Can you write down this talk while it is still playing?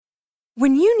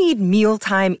When you need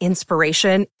mealtime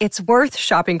inspiration, it's worth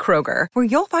shopping Kroger, where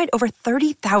you'll find over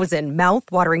 30,000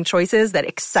 mouth-watering choices that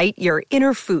excite your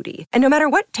inner foodie. And no matter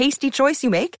what tasty choice you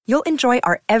make, you'll enjoy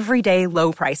our everyday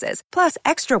low prices, plus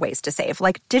extra ways to save,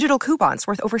 like digital coupons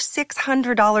worth over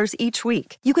 $600 each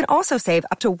week. You can also save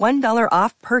up to $1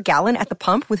 off per gallon at the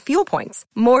pump with fuel points.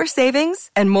 More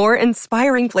savings and more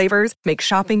inspiring flavors make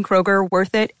shopping Kroger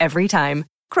worth it every time.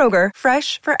 Kroger,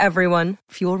 fresh for everyone.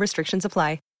 Fuel restrictions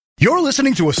apply. You're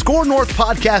listening to a Score North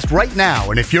podcast right now,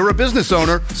 and if you're a business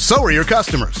owner, so are your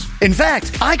customers. In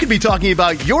fact, I could be talking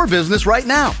about your business right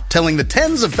now, telling the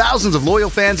tens of thousands of loyal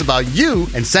fans about you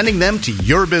and sending them to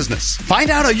your business. Find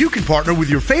out how you can partner with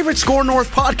your favorite Score North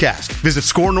podcast. Visit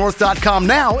scorenorth.com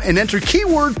now and enter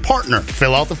keyword partner.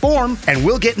 Fill out the form, and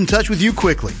we'll get in touch with you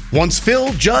quickly. Once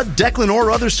Phil, Judd, Declan, or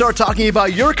others start talking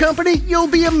about your company, you'll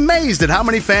be amazed at how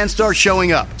many fans start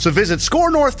showing up. So visit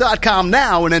scorenorth.com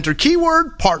now and enter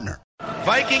keyword partner.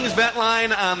 Vikings Vet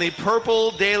Line on the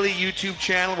Purple Daily YouTube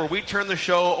channel, where we turn the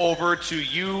show over to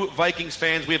you Vikings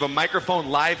fans. We have a microphone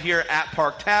live here at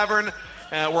Park Tavern.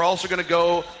 We're also going to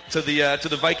go to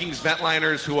the Vikings Vet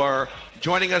Liners who are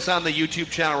joining us on the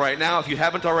YouTube channel right now. If you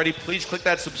haven't already, please click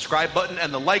that subscribe button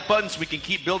and the like button so we can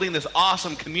keep building this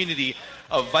awesome community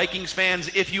of Vikings fans.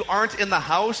 If you aren't in the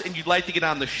house and you'd like to get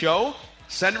on the show,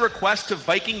 send a request to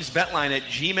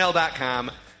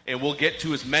vikingsvetline@gmail.com, and we'll get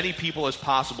to as many people as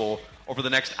possible over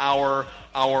the next hour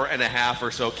and a half or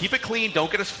so. Keep it clean.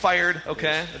 Don't get us fired,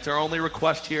 okay? That's our only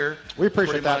request here. We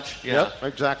appreciate that. Much. Yeah. Yep,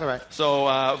 exactly right.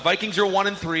 So Vikings are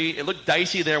 1-3. It looked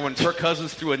dicey there when Kirk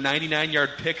Cousins threw a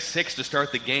 99-yard pick six to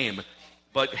start the game.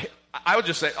 But I would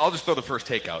just say, I'll just throw the first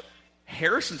take out.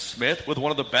 Harrison Smith with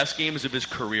one of the best games of his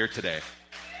career today.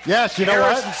 Yes, you know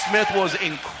Harrison what? Smith was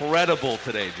incredible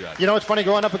today, Judd. You know, it's funny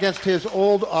going up against his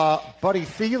old buddy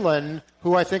Thielen,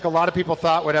 who I think a lot of people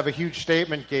thought would have a huge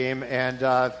statement game, and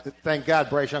thank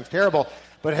God Bryce Young's terrible.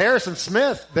 But Harrison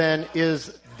Smith, then,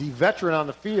 is the veteran on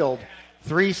the field.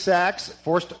 3 sacks,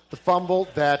 forced the fumble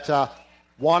that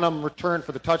Wanham returned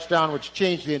for the touchdown, which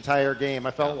changed the entire game.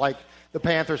 I felt like the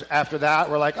Panthers, after that,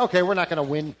 were like, okay, we're not going to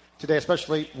win today,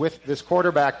 especially with this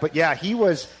quarterback. But, yeah, he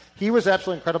was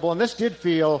absolutely incredible, and this did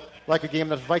feel like a game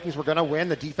that the Vikings were going to win.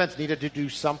 The defense needed to do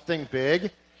something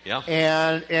big. Yeah.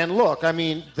 And look, I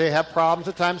mean, they have problems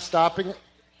at times stopping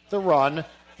the run.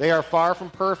 They are far from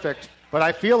perfect, but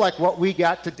I feel like what we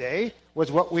got today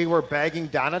was what we were begging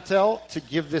Donatel to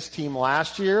give this team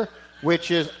last year,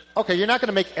 which is, okay, you're not going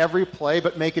to make every play,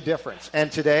 but make a difference.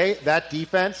 And today, that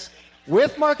defense,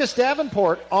 with Marcus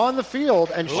Davenport on the field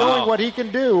and showing what he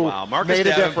can do, Marcus made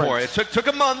a Davenport. difference. It took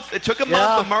a month. It took a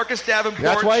month, but Marcus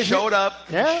Davenport showed up.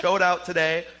 Yeah. Showed out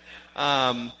today.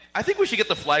 I think we should get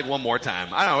the flag one more time.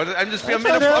 I don't know. I'm in a flag mood.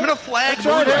 I'm in a flag. Get the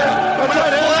flag.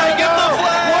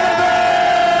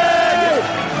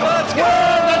 Let's go.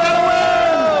 They gotta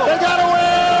win. They gotta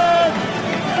win.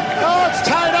 Oh, it's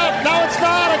tied up. No, it's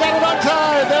not. I got it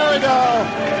untied. There we go.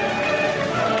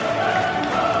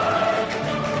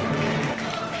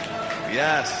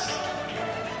 Yes.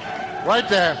 Right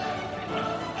there.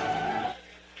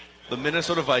 The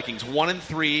Minnesota Vikings,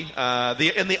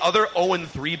 1-3. In the other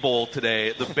 0-3 bowl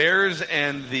today, the Bears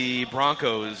and the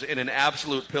Broncos in an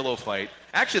absolute pillow fight.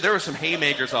 Actually, there were some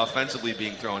haymakers offensively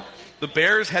being thrown. The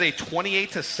Bears had a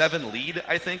 28-7 lead,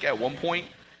 I think, at one point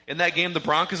in that game. The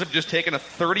Broncos have just taken a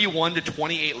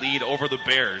 31-28 lead over the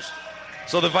Bears.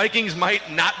 So the Vikings might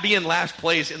not be in last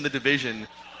place in the division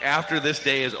after this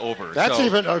day is over. That's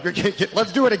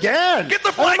let's do it again. Get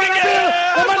the flag again.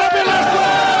 They might not be last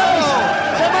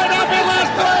place. They might not be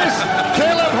last place.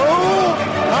 Caleb, who?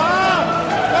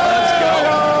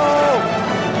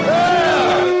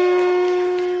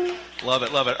 Let's go. Love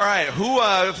it, love it. All right,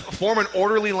 form an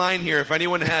orderly line here if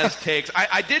anyone has takes.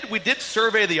 We did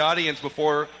survey the audience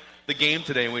before the game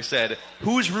today, and we said,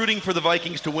 who's rooting for the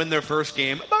Vikings to win their first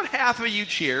game? About half of you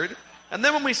cheered. And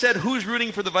then when we said, who's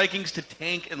rooting for the Vikings to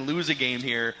tank and lose a game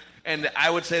here, and I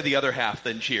would say the other half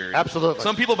then cheered. Absolutely.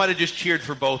 Some people might have just cheered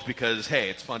for both because, hey,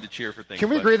 it's fun to cheer for things. Can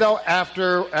we agree, though,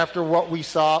 after what we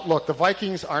saw? Look, the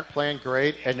Vikings aren't playing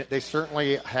great, and they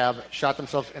certainly have shot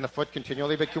themselves in the foot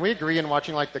continually. But can we agree in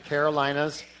watching, like, the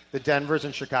Carolinas, the Denvers,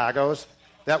 and Chicagos,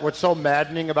 that what's so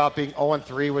maddening about being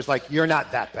 0-3 was, like, you're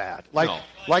not that bad.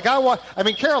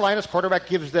 Carolina's quarterback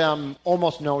gives them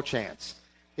almost no chance.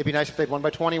 It'd be nice if they'd won by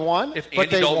 21. If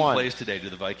Andy Dalton plays today, do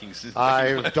the Vikings?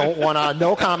 I don't want to.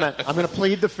 No comment. I'm going to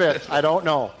plead the fifth. I don't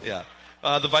know. Yeah.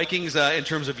 The Vikings, in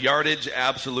terms of yardage,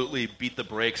 absolutely beat the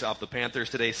brakes off the Panthers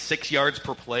today. 6 yards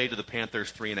per play to the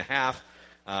Panthers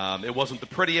 3.5. It wasn't the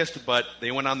prettiest, but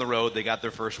they went on the road. They got their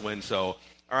first win. So,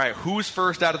 all right, who's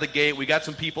first out of the gate? We got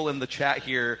some people in the chat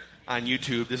here on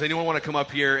YouTube. Does anyone want to come up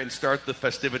here and start the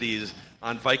festivities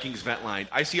on Vikings Vent Line?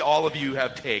 I see all of you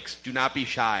have takes. Do not be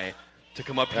shy to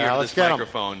come up here to this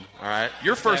microphone. All right?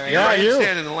 You're first. You're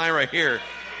standing in the line right here.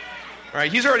 All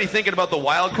right, he's already thinking about the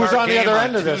wild card game on the other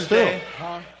end of this, too?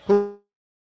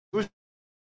 Who's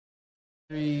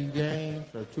 3 games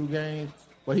or 2 games?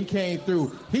 But he came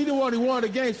through. He the one who won the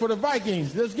games for the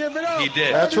Vikings. Let's give it up. He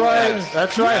did. That's right.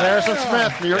 That's right. Harrison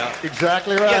Smith. You're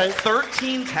exactly right. He had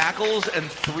 13 tackles and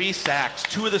 3 sacks.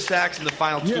 2 of the sacks in the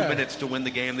final 2 minutes to win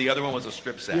the game. The other one was a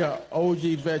strip sack. Yeah,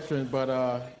 OG veteran.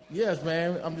 But, yes,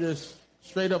 man, I'm just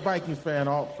straight up Vikings fan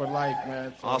for life,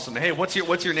 man. So. Awesome. Hey, what's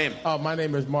your name? My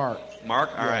name is Mark.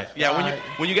 Mark? All right. Yeah,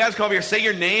 when you guys come over here, say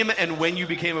your name and when you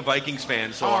became a Vikings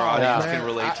fan so our audience can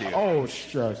relate to you. Oh,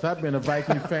 shucks. I've been a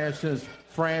Vikings fan since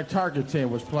Fran Tarkenton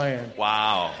was playing.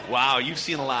 Wow. You've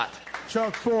seen a lot.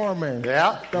 Chuck Foreman.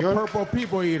 Yeah. The Purple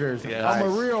People Eaters. Yeah. I'm a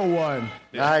real one.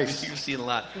 Yeah, nice. You've seen a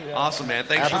lot. Yeah. Awesome, man.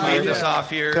 Thanks for leading us off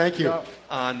here. Thank you.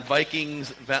 On Vikings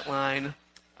Vent Line.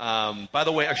 By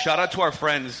the way, a shout out to our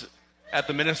friends at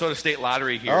the Minnesota State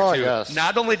Lottery here, too. Yes.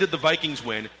 Not only did the Vikings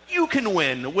win, you can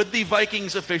win with the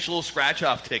Vikings official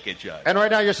scratch-off ticket, Judge. And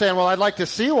right now you're saying, well, I'd like to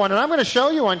see one, and I'm going to show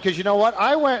you one because you know what?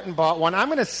 I went and bought one. I'm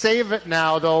going to save it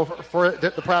now, though, for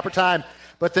the proper time.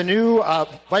 But the new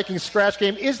Vikings scratch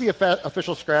game is the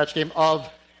official scratch game of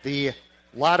the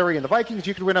lottery and the Vikings.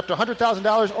 You can win up to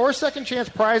 $100,000 or second-chance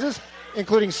prizes,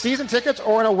 including season tickets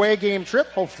or an away game trip,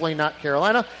 hopefully not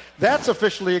Carolina. That's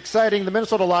officially exciting. The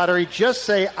Minnesota Lottery, just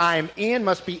say I'm in,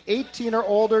 must be 18 or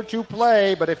older to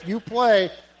play. But if you play,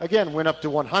 again, win up to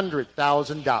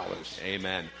 $100,000.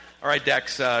 Amen. All right,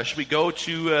 Dex, should we go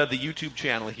to the YouTube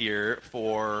channel here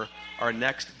for our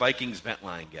next Vikings Vent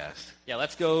Line guest? Yeah,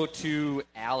 let's go to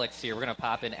Alex here. We're going to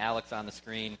pop in Alex on the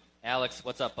screen. Alex,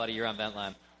 what's up, buddy? You're on Vent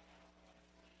Line.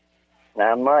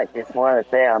 Not much. Just want to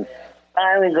say I'm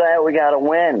finally glad we got a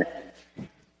win.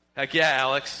 Heck yeah,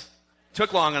 Alex.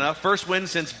 Took long enough. First win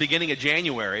since beginning of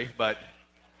January, but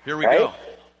here we go.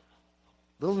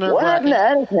 What happened to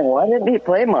Edison? Why didn't he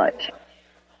play much?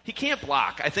 He can't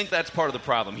block. I think that's part of the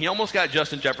problem. He almost got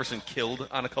Justin Jefferson killed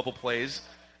on a couple plays.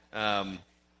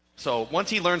 So once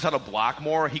he learns how to block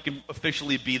more, he can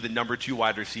officially be the number 2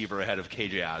 wide receiver ahead of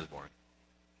KJ Osborne.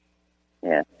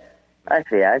 Yeah, I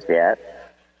see that.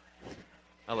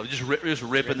 I love just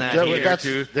ripping that here,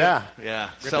 too. Yeah.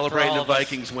 Celebrating the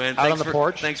Vikings win. Out on the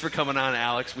porch. Thanks for coming on,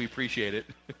 Alex. We appreciate it.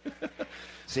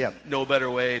 See ya. No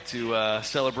better way to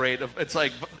celebrate. It's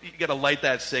like you got to light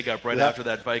that cig up right after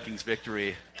that Vikings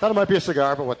victory. Thought it might be a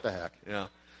cigar, but what the heck. Yeah.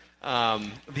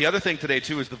 The other thing today,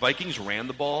 too, is the Vikings ran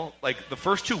the ball. Like, the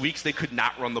first 2 weeks, they could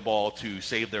not run the ball to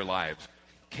save their lives.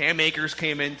 Cam Akers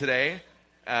came in today.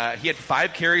 He had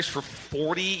 5 carries for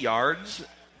 40 yards.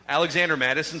 Alexander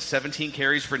Madison, 17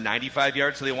 carries for 95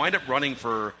 yards. So they wind up running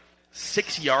for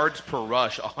 6 yards per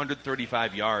rush,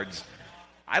 135 yards.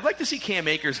 I'd like to see Cam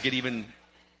Akers get even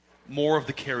more of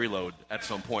the carry load at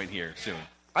some point here soon.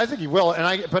 I think he will,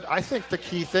 but I think the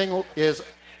key thing is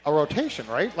a rotation,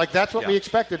 right? Like, that's what we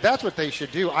expected. That's what they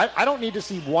should do. I don't need to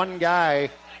see one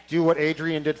guy do what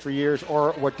Adrian did for years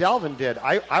or what Dalvin did.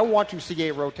 I want to see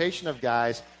a rotation of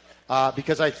guys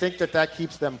because I think that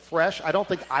keeps them fresh. I don't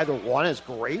think either one is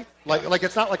great. Like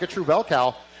it's not like a true bell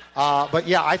cow. But,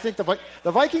 yeah, I think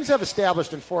the Vikings have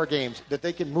established in 4 games that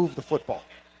they can move the football.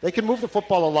 They can move the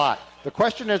football a lot. The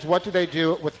question is, what do they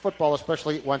do with football,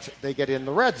 especially once they get in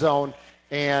the red zone?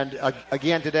 And,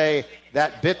 again, today,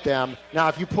 that bit them. Now,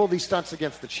 if you pull these stunts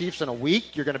against the Chiefs in a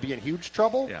week, you're going to be in huge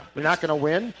trouble. Yeah. You're not going to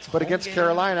win. But against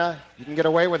Carolina, you can get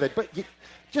away with it. But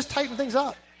just tighten things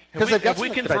up. Have we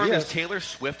confirmed is Taylor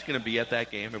Swift going to be at that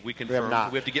game? Have we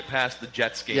confirmed? We have to get past the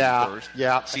Jets game first.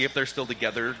 Yeah. See if they're still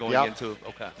together going into –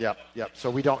 okay. Yep. So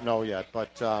we don't know yet.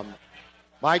 But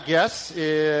my guess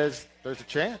is there's a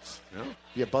chance. Yeah.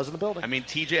 Be a buzz in the building. I mean,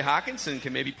 T.J. Hawkinson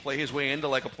can maybe play his way into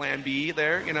like a plan B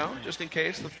there, just in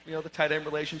case the tight end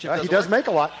relationship doesn't does work. make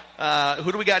a lot.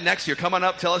 Who do we got next here? Come on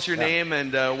up. Tell us your name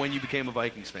and when you became a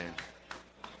Vikings fan.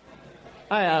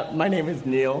 Hi, my name is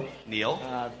Neil. Neil?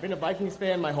 I've been a Vikings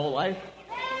fan my whole life,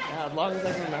 as long as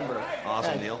I can remember.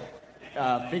 Awesome, Neil.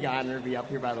 Big honor to be up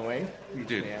here, by the way.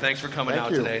 Dude, thanks for coming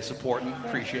out today, supporting.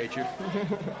 Appreciate you.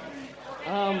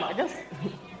 I guess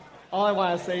all I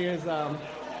want to say is, I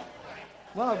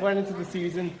went into the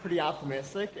season pretty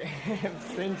optimistic and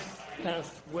since kind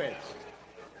of switched.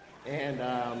 And,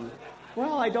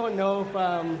 I don't know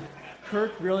if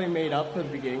Kirk really made up for the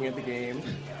beginning of the game.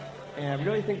 And I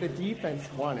really think the defense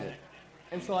won it.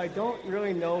 And so I don't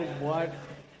really know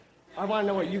I want to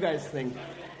know what you guys think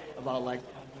about,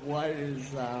 what is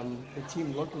the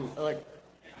team looking like?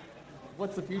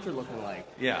 what's the future looking like?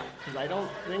 Yeah. Because I don't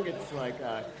think it's like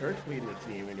Kirk leading the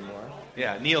team anymore.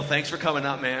 Yeah, Neil, thanks for coming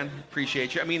up, man.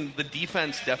 Appreciate you. I mean, the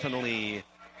defense,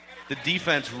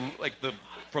 like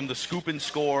from the scoop and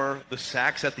score, the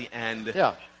sacks at the end.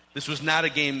 Yeah. This was not a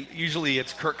game. Usually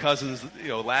it's Kirk Cousins,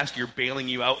 last year bailing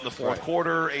you out in the fourth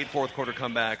quarter, 8 fourth quarter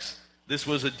comebacks. This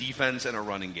was a defense and a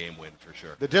running game win for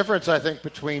sure. The difference, I think,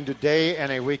 between today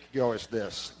and a week ago is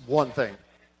this one thing: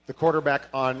 the quarterback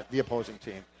on the opposing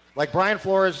team. Like Brian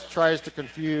Flores tries to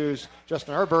confuse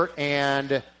Justin Herbert,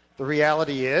 and the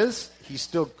reality is he's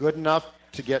still good enough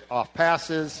to get off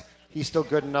passes. He's still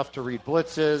good enough to read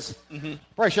blitzes. Mm-hmm.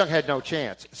 Bryce Young had no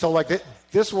chance. So, like,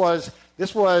 this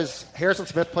was Harrison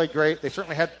Smith played great. They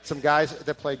certainly had some guys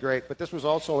that played great, but this was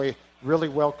also a really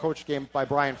well-coached game by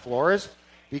Brian Flores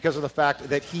because of the fact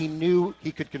that he knew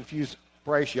he could confuse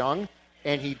Bryce Young,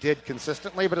 and he did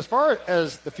consistently. But as far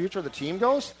as the future of the team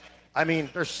goes, I mean,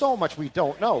 there's so much we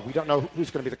don't know. We don't know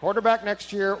who's going to be the quarterback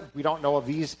next year. We don't know of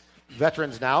these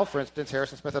veterans now. For instance,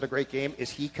 Harrison Smith had a great game. Is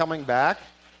he coming back?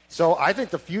 So I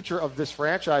think the future of this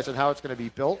franchise and how it's going to be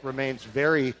built remains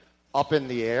very up in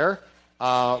the air.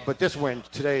 But this win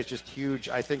today is just huge,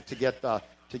 I think, to get off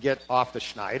the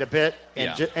schneid a bit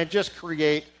and just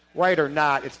create, right or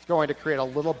not, it's going to create a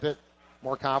little bit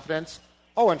more confidence.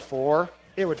 0-4,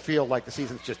 it would feel like the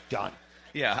season's just done.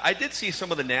 Yeah, I did see some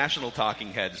of the national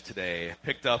talking heads today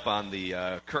picked up on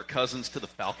the Kirk Cousins to the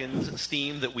Falcons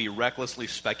steam that we recklessly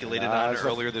speculated on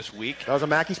earlier this week. That was a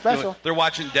Mackey special. They're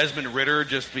watching Desmond Ridder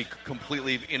just be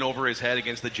completely in over his head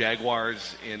against the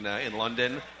Jaguars in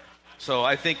London. So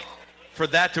I think for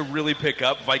that to really pick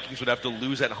up, Vikings would have to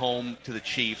lose at home to the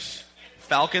Chiefs.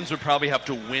 Falcons would probably have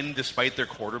to win despite their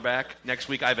quarterback next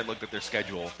week. I haven't looked at their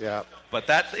schedule. Yeah. But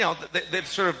that, they've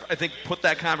sort of, I think, put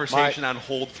that conversation on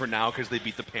hold for now because they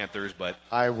beat the Panthers. But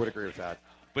I would agree with that.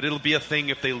 But it'll be a thing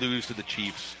if they lose to the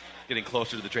Chiefs, getting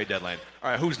closer to the trade deadline.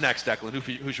 All right, who's next, Declan?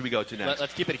 Who should we go to next?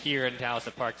 Let's keep it here in Dallas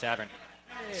at Park Tavern.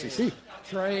 CC.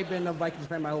 Trey, been a Vikings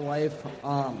fan my life.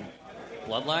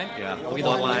 Bloodline? Yeah. Are we the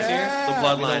ones here? The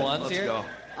bloodline. Let's go.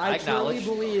 I truly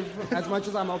believe, as much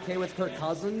as I'm okay with Kirk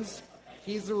Cousins,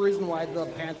 he's the reason why the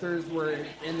Panthers were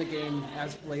in the game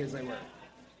as late as they were.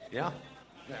 Yeah.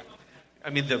 I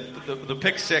mean, the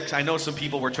pick six, I know some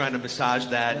people were trying to massage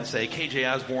that and say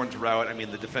KJ Osborne's route. I mean,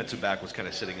 the defensive back was kind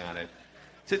of sitting on it.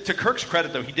 To Kirk's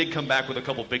credit, though, he did come back with a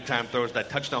couple big-time throws, that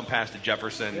touchdown pass to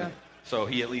Jefferson. Yeah. So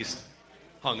he at least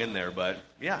hung in there. But,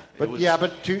 yeah.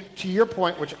 But to your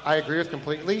point, which I agree with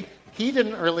completely, he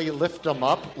didn't really lift them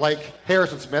up like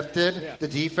Harrison Smith did, the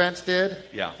defense did.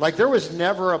 Yeah. Like, there was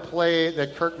never a play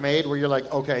that Kirk made where you're like,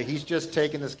 okay, he's just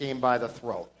taking this game by the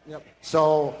throat. Yep.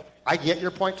 So I get your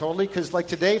point totally, because, like,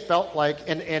 today felt like,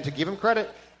 and to give him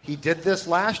credit, he did this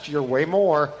last year way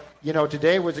more. You know,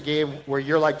 today was a game where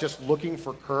you're, like, just looking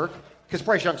for Kirk, because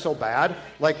Bryce Young's so bad.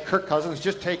 Like, Kirk Cousins,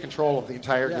 just take control of the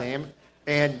entire game,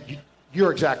 and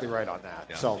you're exactly right on that.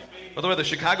 Yeah. So, by the way, the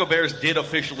Chicago Bears did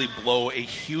officially blow a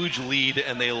huge lead,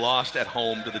 and they lost at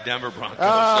home to the Denver Broncos.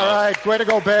 All right, way to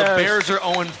go, Bears. The Bears are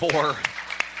 0-4,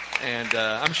 and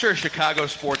I'm sure Chicago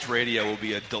sports radio will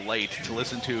be a delight to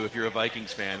listen to if you're a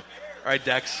Vikings fan. All right,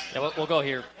 Dex. Yeah, we'll go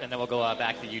here, and then we'll go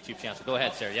back to the YouTube channel. So go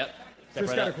ahead, sir. Yep.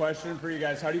 Just got a question for you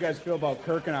guys. How do you guys feel about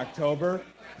Kirk in October?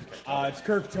 It's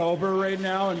Kirktober right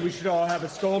now, and we should all have a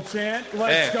skull chant.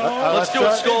 Let's go. Let's do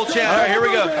a skull chant. All right, here we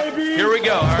go. Baby. Here we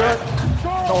go. All right.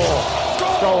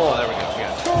 Skull. There we go.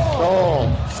 Yeah.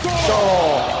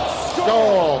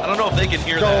 Skull. I don't know if they can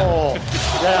hear that.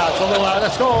 Yeah, it's a little out.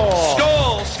 Let's go.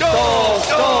 Skull.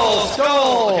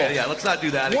 Okay, yeah, let's not do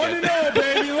that again. 1-0,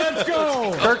 baby. Let's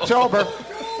go. Kirktober.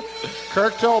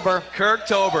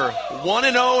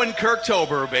 1-0 in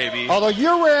Kirktober, baby. Although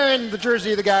you're wearing the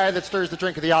jersey of the guy that stirs the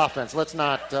drink of the offense. Let's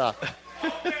not.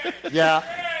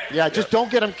 Just don't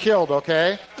get him killed,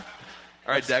 okay?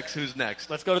 All right, Dex, who's next?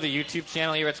 Let's go to the YouTube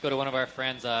channel here. Let's go to one of our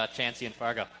friends, Chancey and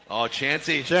Fargo. Oh,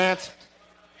 Chancey. Chance.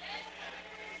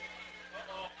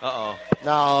 Uh-oh.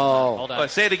 No. Hold on.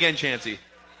 Say it again, Chancey.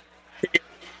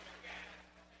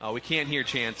 Oh, we can't hear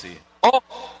Chancey. Oh.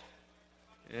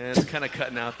 Yeah, it's kind of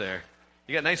cutting out there.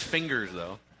 You got nice fingers,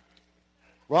 though.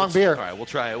 Wrong beer. All right, we'll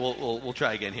try. We'll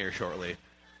try again here shortly.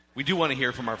 We do want to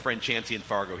hear from our friend Chancey in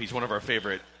Fargo. He's one of our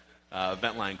favorite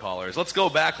vent line callers. Let's go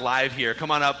back live here.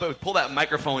 Come on up. Pull that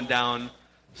microphone down,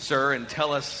 sir, and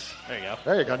tell us. There you go.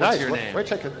 There you go. What's nice. your name? Wait,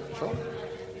 take it. Go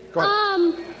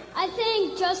ahead. I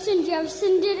think Justin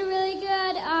Jefferson did it really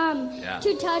good.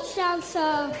 2 touchdowns.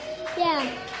 So, yeah.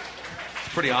 It's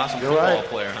a pretty awesome You're football right.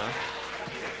 player, huh?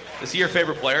 Is he your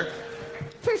favorite player?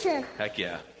 For sure. Heck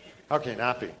yeah. How can he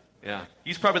not be? Yeah.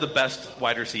 He's probably the best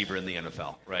wide receiver in the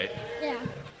NFL, right? Yeah.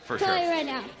 For Tell sure. you right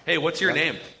now. Hey, what's your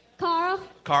name?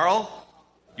 Carl,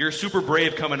 you're super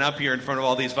brave coming up here in front of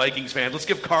all these Vikings fans. Let's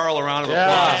give Carl a round of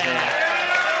applause.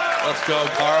 Let's go,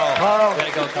 Carl. Way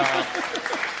to go, Carl.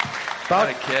 Got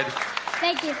it, kid.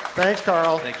 Thank you. Thanks,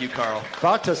 Carl. Thank you, Carl.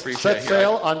 About to set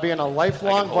sail on being a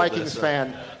lifelong Vikings this,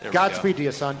 fan. Godspeed to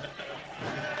you, son.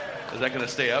 Is that going to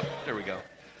stay up? There we go.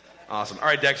 Awesome. All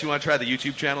right, Dex, you want to try the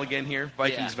YouTube channel again here?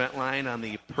 Vikings Vent Line on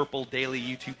the Purple Daily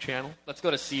YouTube channel. Let's go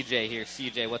to CJ here.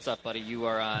 CJ, what's up, buddy? You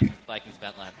are on Vikings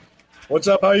Vent Line. What's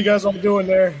up? How you guys all doing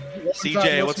there?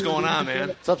 CJ, what's going on, man?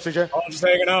 What's up, CJ? I'm just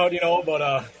hanging out, but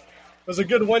it was a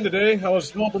good win today. I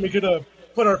was hoping we could have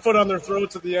put our foot on their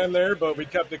throats at the end there, but we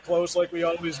kept it close like we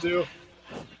always do.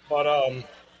 But,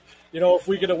 if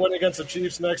we get a win against the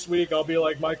Chiefs next week, I'll be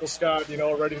like Michael Scott,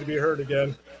 ready to be hurt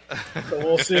again. So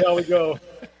we'll see how we go.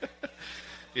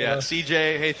 Yeah,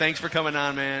 CJ, hey, thanks for coming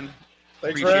on, man.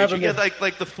 Thanks for having me. Yeah,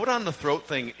 like the foot on the throat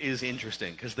thing is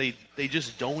interesting because they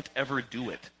just don't ever do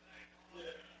it.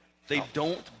 They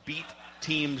don't beat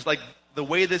teams like the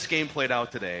way this game played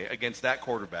out today against that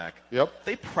quarterback. Yep.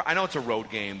 I know it's a road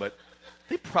game, but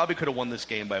they probably could have won this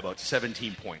game by about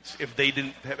 17 points if they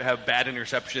didn't have bad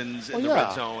interceptions in the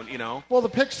red zone, Well, the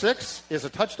pick six is a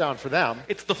touchdown for them.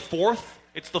 It's the fourth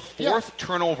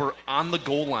turnover on the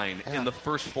goal line in the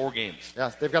first 4 games.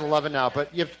 Yeah, they've got 11 now.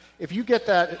 But if you get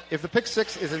that, if the pick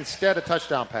six is instead a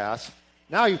touchdown pass,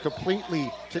 now you've completely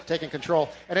taken control.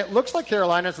 And it looks like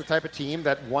Carolina's the type of team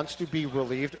that wants to be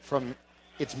relieved from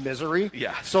its misery.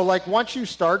 Yeah. So, once you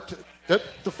start, the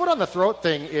foot on the throat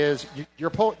thing is your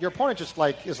opponent just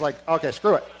is like, okay,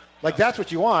 screw it. That's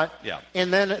what you want. Yeah.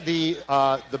 And then the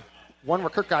one where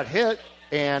Kirk got hit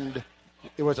and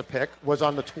it was a pick was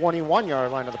on the 21-yard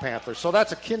line of the Panthers. So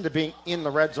that's akin to being in the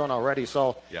red zone already.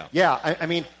 So, I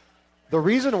mean, the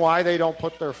reason why they don't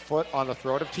put their foot on the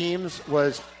throat of teams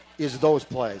is those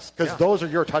plays because those are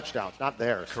your touchdowns, not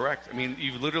theirs. Correct. I mean,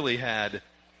 you've literally had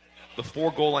the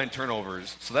 4 goal line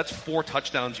turnovers, so that's 4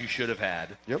 touchdowns you should have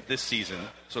had this season.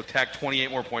 So tack 28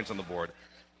 more points on the board.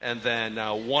 And then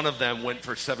one of them went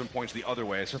for 7 points the other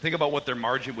way. So think about what their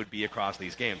margin would be across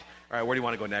these games. All right, where do you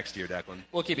want to go next here, Declan?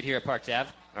 We'll keep it here at Park Ave.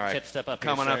 All right. Step up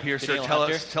Coming here, up here, sir.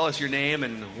 Tell us your name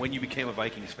and when you became a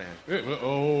Vikings fan.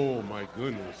 Oh, my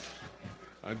goodness.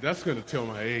 That's going to tell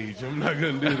my age. I'm not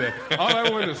going to do that. All I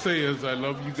want to say is I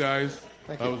love you guys.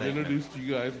 I was introduced to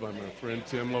you guys by my friend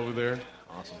Tim over there.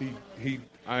 Awesome.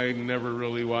 I never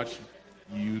really watched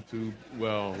YouTube.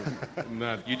 Well,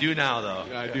 not. You do now, though.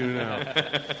 I do now.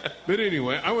 But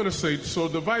anyway, I want to say, so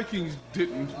the Vikings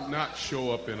not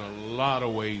show up in a lot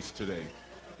of ways today.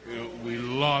 We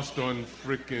lost on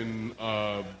freaking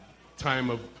time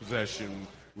of possession.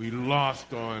 We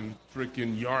lost on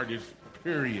freaking yardage,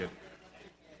 period.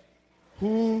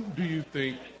 Who do you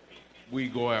think we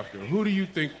go after? Who do you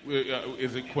think?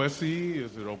 Is it Kwesi?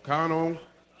 Is it O'Connell?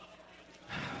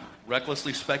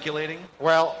 Recklessly speculating?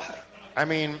 Well, I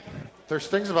mean, there's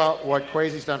things about what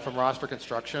Kwesi's done from roster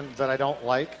construction that I don't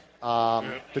like.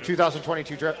 The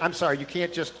 2022 draft, I'm sorry, you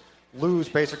can't just lose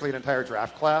basically an entire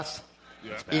draft class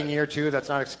in year 2. That's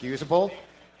not excusable.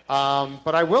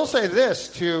 But I will say this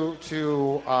to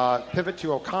pivot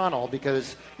to O'Connell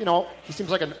because, he seems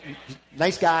like a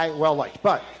nice guy, well-liked.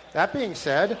 But that being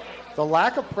said, the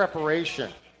lack of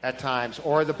preparation at times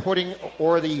or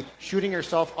the shooting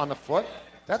yourself on the foot,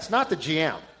 that's not the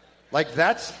GM.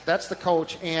 That's the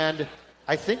coach. And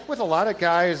I think with a lot of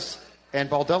guys, and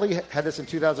Baldelli had this in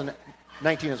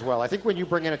 2019 as well, I think when you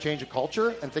bring in a change of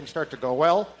culture and things start to go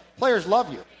well, players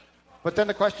love you. But then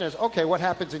the question is, okay, what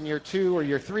happens in year 2 or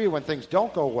year 3 when things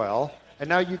don't go well? And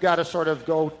now you got to sort of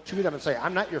go to them and say,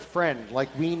 I'm not your friend.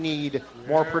 We need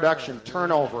more production,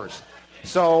 turnovers.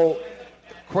 So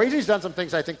Kwesi's done some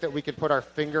things I think that we can put our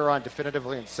finger on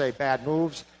definitively and say bad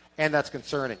moves, and that's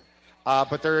concerning.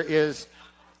 But there is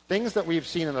things that we've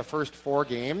seen in the first 4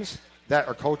 games that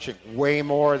are coaching way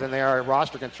more than they are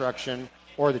roster construction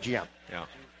or the GM.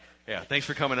 Yeah, thanks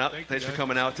for coming up. Thanks for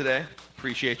coming out today.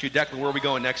 Appreciate you. Declan, where are we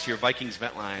going next year? Vikings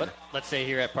Vent Line. Let's stay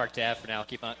here at Park Ave for now.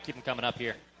 Keep them coming up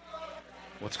here.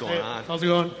 What's going on? How's it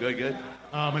going? Good.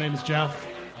 My name is Jeff.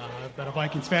 I've been a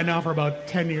Vikings fan now for about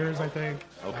 10 years, I think.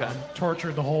 Okay.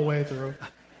 Tortured the whole way through.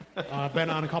 Been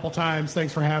on a couple times.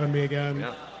 Thanks for having me again.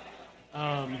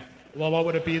 Yeah. Well, what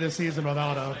would it be this season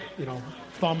without a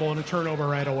fumble and a turnover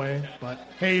right away? But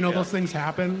hey, those things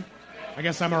happen. I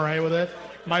guess I'm all right with it.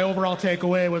 My overall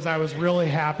takeaway was I was really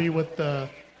happy with there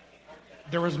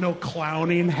was no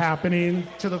clowning happening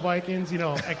to the Vikings.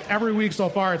 Every week so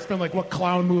far, it's been what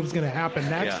clown move is going to happen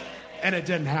next, and it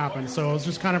didn't happen. So it was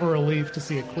just kind of a relief to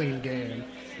see a clean game.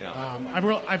 Yeah.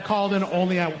 I've called in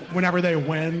only whenever they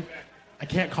win. I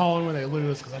can't call in when they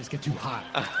lose because I just get too hot.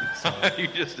 So, You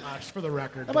just for the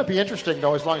record. That might be interesting,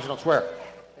 though, as long as you don't swear.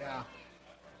 Yeah.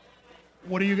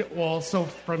 What do you? Well, so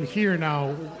from here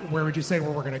now, where would you say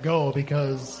where we're going to go?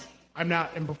 Because I'm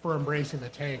not for embracing the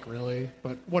tank, really.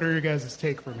 But what are your guys'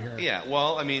 take from here? Yeah,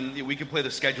 well, I mean, we can play the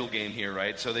schedule game here,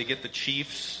 right? So they get the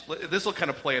Chiefs. This will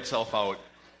kind of play itself out.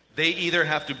 They either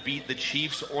have to beat the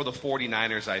Chiefs or the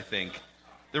 49ers, I think.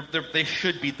 They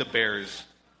should beat the Bears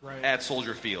at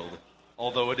Soldier Field.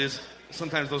 Although it is,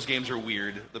 sometimes those games are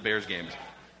weird, the Bears games.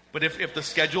 But if the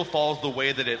schedule falls the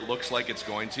way that it looks like it's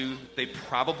going to, they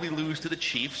probably lose to the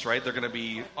Chiefs, right? They're going to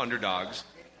be underdogs.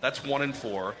 That's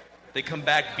 1-4. They come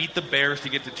back, beat the Bears to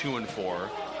get to 2-4.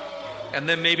 And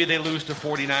then maybe they lose to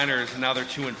 49ers, and now they're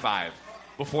 2-5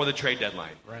 before the trade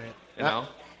deadline. Right. You know?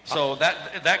 So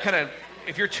that kind of,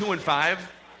 if you're 2-5,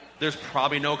 there's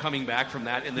probably no coming back from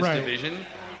that in this division.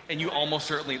 And you almost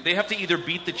certainly, they have to either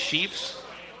beat the Chiefs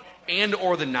and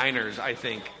or the Niners, I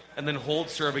think, and then hold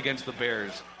serve against the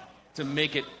Bears to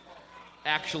make it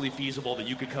actually feasible that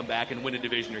you could come back and win a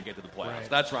division or get to the playoffs. Right.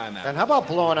 That's where I'm at. And how about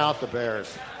blowing out the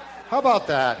Bears? How about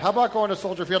that? How about going to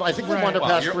Soldier Field? I think we won the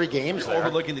past 3 games You're there.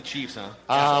 overlooking the Chiefs,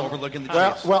 huh? Overlooking the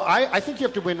Chiefs. Well, I think you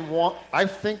have to win one. I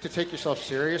think to take yourself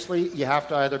seriously, you have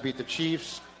to either beat the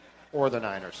Chiefs or the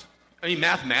Niners. I mean,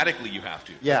 mathematically you have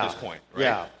to at this point, right?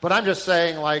 Yeah, but I'm just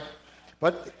saying,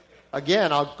 but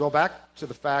again, I'll go back to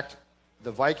the fact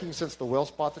the Vikings, since the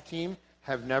Wills bought the team,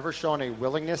 have never shown a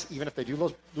willingness, even if they do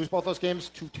lose both those games,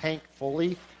 to tank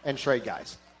fully and trade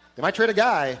guys. They might trade a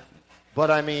guy,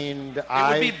 but I mean,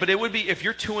 it would be if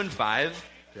you're 2-5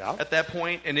 at that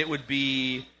point, and it would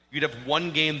be you'd have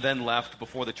one game then left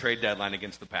before the trade deadline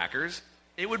against the Packers.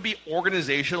 It would be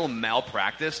organizational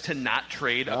malpractice to not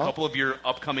trade a couple of your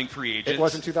upcoming free agents. It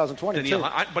was in 2020, too.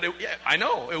 I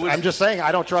know. It was, I'm just saying,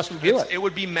 I don't trust them to do it. It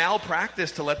would be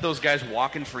malpractice to let those guys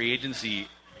walk in free agency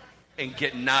and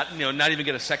get not even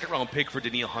get a second-round pick for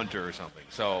Danielle Hunter or something.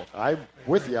 So I'm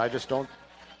with you. I just don't.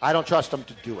 I don't trust them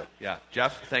to do it. Yeah,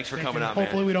 Jeff, thanks for coming on,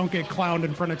 Hopefully man. we don't get clowned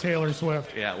in front of Taylor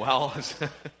Swift. Yeah, well.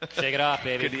 Shake it off,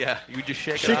 baby. Yeah, you just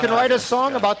shake it She off. can write a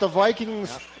song about the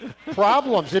Vikings'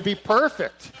 problems. It'd be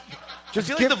perfect. I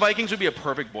feel like the Vikings would be a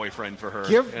perfect boyfriend for her.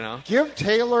 Give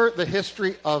Taylor the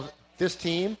history of this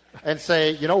team and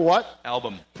say, you know what?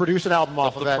 Produce an album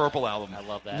off of that. The Purple album. I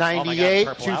love that. 98,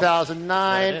 Purple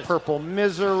 2009, Purple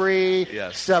Misery,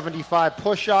 75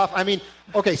 Push-Off. I mean,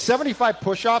 okay, 75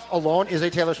 Push-Off alone is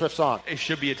a Taylor Swift song. It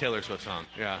should be a Taylor Swift song.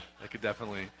 Yeah, that could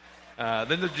definitely.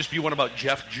 Then there'd just be one about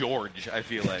Jeff George, I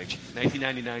feel like.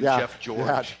 1999 Jeff George.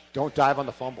 Yeah, don't dive on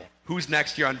the fumble. Who's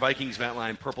next here on Vikings Vent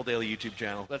Line, Purple Daily YouTube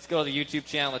channel? Let's go to the YouTube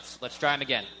channel. Let's try him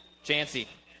again. Chancey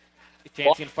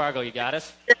and Fargo, you got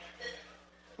us?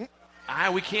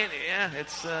 We can't. Yeah,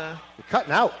 it's. You're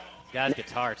cutting out. He's got his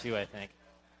guitar, too, I think.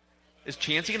 Is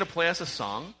Chancey going to play us a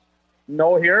song?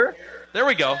 No here. There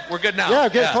we go. We're good now. Yeah,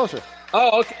 get closer.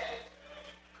 Oh, okay.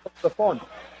 The phone.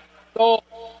 So,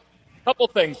 a couple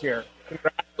things here.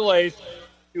 Congratulations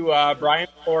to Brian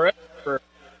Flores for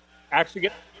actually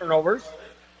getting turnovers.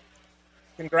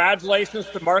 Congratulations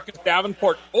to Marcus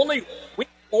Davenport. Only week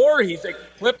 4, he's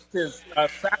eclipsed his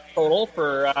sack total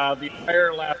for the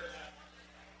entire last.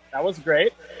 That was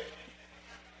great.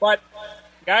 But,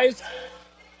 guys,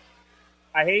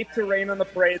 I hate to rain on the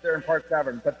parade there in Park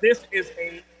Tavern, but this is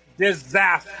a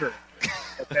disaster.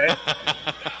 Okay?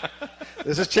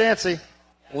 This is Chancey.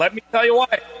 Let me tell you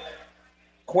why.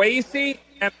 Kwesi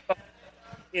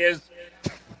is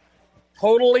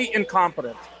totally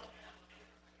incompetent.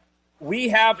 We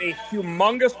have a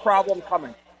humongous problem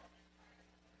coming.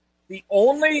 The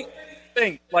only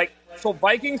thing, so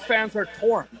Vikings fans are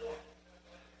torn.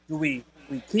 Do we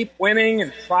keep winning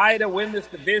and try to win this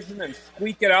division and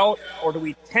squeak it out, or do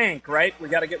we tank, right? We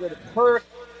got to get rid of Kirk,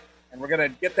 and we're going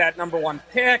to get that number 1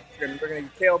 pick, and we're going to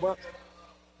get Caleb.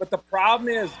 But the problem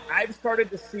is, I've started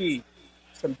to see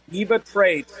some diva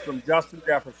traits from Justin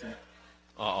Jefferson.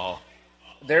 Uh-oh.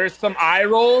 There's some eye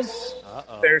rolls.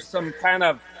 Uh-oh. There's some kind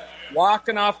of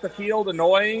walking off the field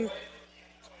annoying.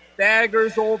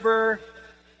 Staggers over.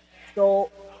 So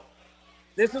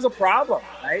this is a problem,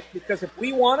 right? Because if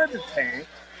we wanted to tank,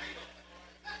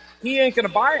 he ain't going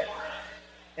to buy it.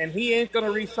 And he ain't going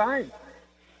to re-sign.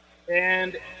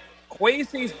 And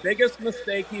Kwesi's biggest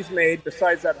mistake he's made,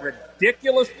 besides that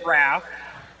ridiculous draft,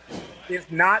 is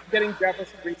not getting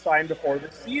Jefferson re-signed before the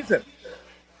season.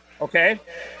 Okay?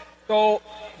 So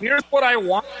here's what I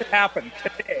want to happen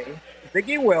today.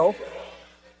 Ziggy Wilf,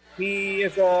 he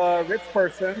is a rich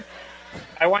person.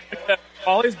 I want him to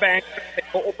call his bank,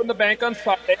 go open the bank on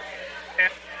Sunday,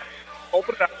 and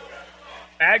open it up.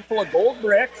 Bag full of gold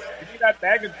bricks. Give me that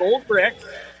bag of gold bricks.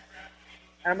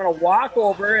 I'm going to walk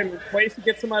over, and in case he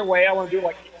gets in my way, I want to do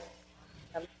like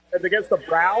against the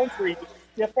Browns where he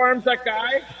stiff arms that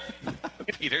guy.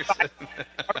 Peterson.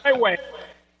 My way.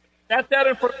 Set that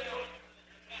in front.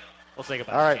 We'll say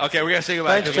goodbye. All right. Okay, we got to say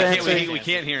goodbye. Thanks, We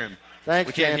can't hear him. Thanks,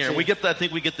 we can't hear him. Chancey. I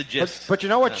think we get the gist. But you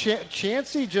know what?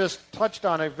 Chancey just touched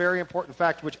on a very important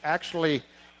fact, which actually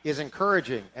is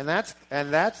encouraging, and that's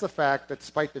the fact that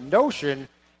despite the notion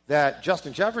that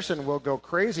Justin Jefferson will go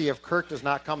crazy if Kirk does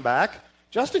not come back,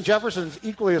 Justin Jefferson's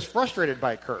equally as frustrated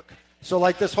by Kirk. So,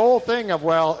 like this whole thing of,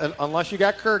 well, unless you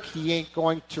got Kirk, he ain't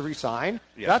going to resign.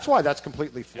 Yeah. That's why that's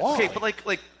completely flawed. Okay, but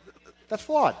like that's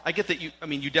flawed. I get that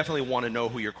you definitely want to know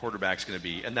who your quarterback's going to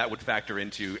be, and that would factor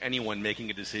into anyone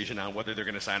making a decision on whether they're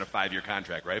going to sign a 5-year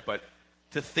contract, right? But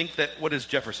to think that, what is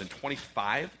Jefferson,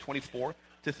 25, 24?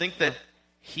 To think that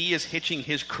he is hitching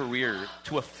his career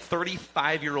to a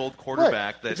 35-year-old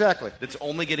quarterback that's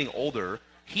only getting older,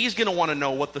 he's going to want to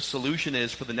know what the solution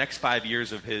is for the next 5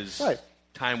 years of his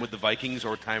time with the Vikings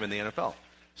or time in the NFL.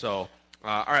 So,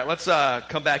 all right, let's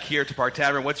come back here to Park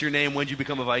Tavern. What's your name? When did you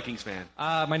become a Vikings fan?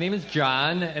 My name is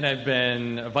John, and I've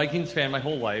been a Vikings fan my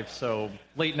whole life, so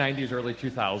late 90s, early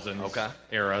 2000s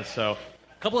era. So a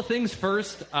couple of things.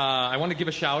 First, I want to give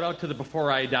a shout-out to the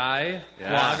Before I Die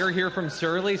blogger here from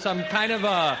Surly. So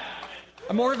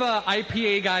I'm more of a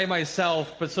IPA guy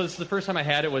myself, but so this is the first time I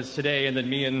had it was today, and then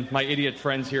me and my idiot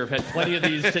friends here have had plenty of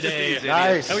these today.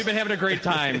 Nice. And we've been having a great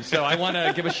time. So I want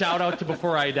to give a shout out to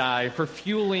Before I Die for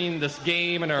fueling this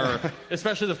game and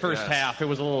especially the first half. It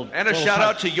was a little shout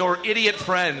out to your idiot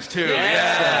friends too.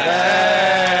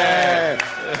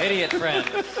 Idiot friends.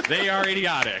 They are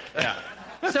idiotic. Yeah.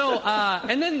 So,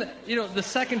 and then, the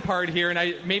second part here,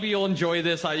 and maybe you'll enjoy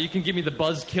this. You can give me the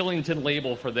Buzz Killington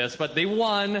label for this, but they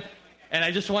won. And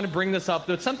I just want to bring this up.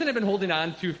 It's something I've been holding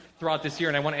on to throughout this year,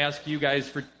 and I want to ask you guys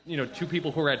for, two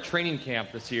people who are at training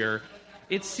camp this year.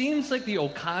 It seems like the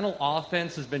O'Connell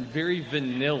offense has been very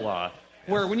vanilla,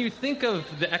 where when you think of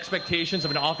the expectations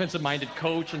of an offensive-minded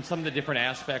coach and some of the different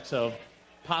aspects of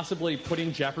possibly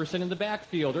putting Jefferson in the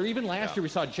backfield, or even last year we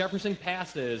saw Jefferson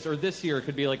passes, or this year it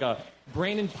could be like a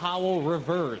Brandon Powell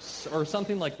reverse or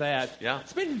something like that. Yeah.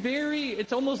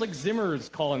 It's almost like Zimmer's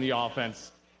calling the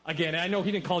offense. Again, I know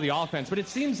he didn't call the offense, but it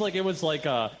seems like it was like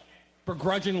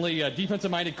begrudgingly a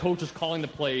defensive-minded coach is calling the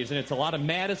plays, and it's a lot of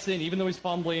Madison. Even though he's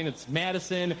fumbling, it's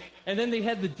Madison. And then they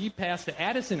had the deep pass to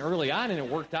Addison early on, and it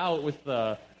worked out with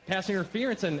the pass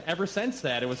interference, and ever since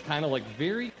that, it was kind of like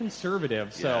very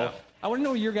conservative. So I want to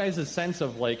know your guys' sense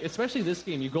of, like, especially this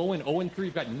game, you go in 0-3,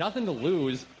 you've got nothing to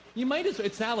lose.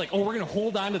 It's not like, we're going to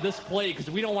hold on to this play because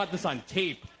we don't want this on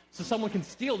tape so someone can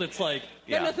steal it. It's like,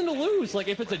 you got nothing to lose. Like,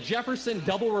 if it's a Jefferson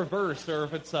double reverse or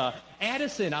if it's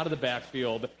Addison out of the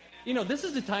backfield, this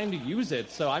is the time to use it.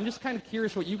 So I'm just kind of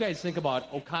curious what you guys think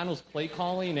about O'Connell's play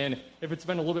calling and if it's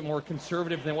been a little bit more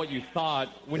conservative than what you thought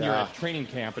when you're at training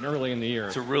camp and early in the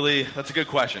year. That's a good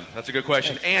question.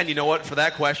 And you know what? For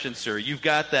that question, sir, you've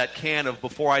got that can of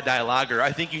Before I Die lager.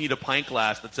 I think you need a pint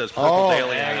glass that says Purple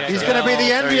Daily. He's going to be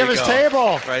the envy of his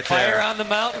table. Right there. Fire on the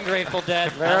mountain, Grateful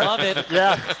Dead. I love it.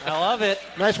 Yeah. I love it.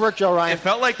 Nice work, Joe Ryan. It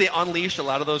felt like they unleashed a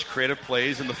lot of those creative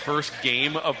plays in the first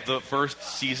game of the first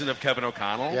season of Kevin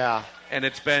O'Connell. Yeah. And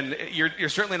it's been you're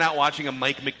certainly not watching a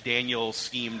Mike McDaniel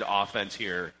schemed offense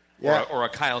here, or a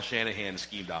Kyle Shanahan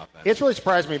schemed offense. It's really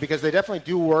surprised me because they definitely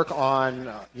do work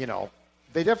on,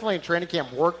 they definitely in training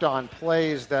camp worked on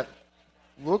plays that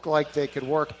look like they could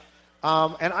work.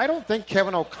 And I don't think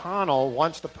Kevin O'Connell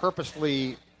wants to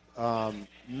purposely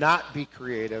not be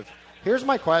creative. Here's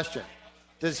my question.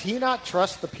 Does he not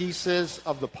trust the pieces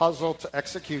of the puzzle to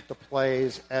execute the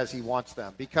plays as he wants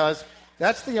them? Because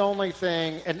that's the only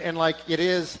thing, and like it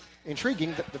is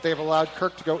intriguing that they've allowed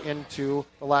Kirk to go into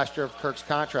the last year of Kirk's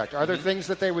contract. Are there things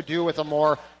that they would do with a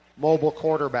more mobile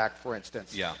quarterback, for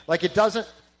instance? Yeah. Like it doesn't,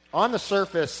 on the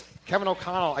surface, Kevin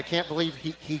O'Connell, I can't believe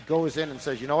he goes in and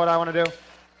says, you know what I want to do?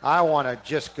 I want to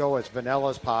just go as vanilla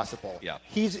as possible. Yeah.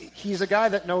 He's a guy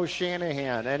that knows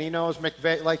Shanahan, and he knows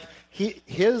McVay. Like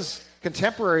his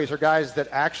contemporaries are guys that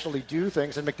actually do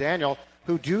things, and McDaniel,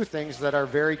 who do things that are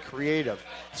very creative.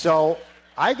 So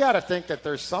I got to think that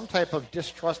there's some type of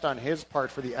distrust on his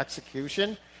part for the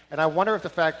execution, and I wonder if the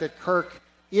fact that Kirk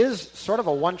is sort of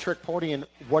a one-trick pony in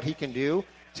what he can do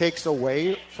takes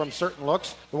away from certain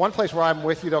looks. The one place where I'm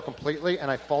with you, though, completely, and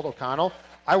I fault O'Connell,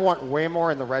 I want way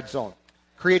more in the red zone.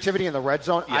 Creativity in the red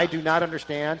zone, I do not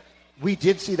understand. We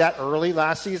did see that early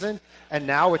last season, and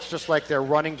now it's just like they're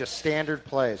running just standard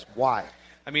plays. Why?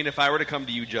 I mean, if I were to come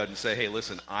to you, Judd, and say, hey,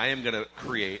 listen, I am going to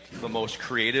create the most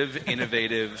creative,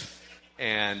 innovative,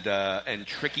 and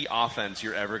tricky offense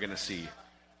you're ever going to see,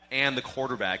 and the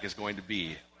quarterback is going to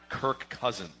be Kirk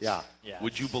Cousins. Yeah.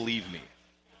 Would you believe me?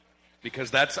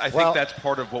 Because I think that's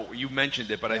part of what you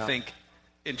mentioned it, but I think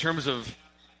in terms of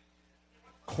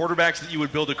quarterbacks that you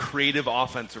would build a creative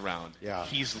offense around,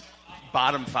 he's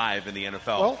bottom 5 in the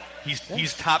NFL. Well,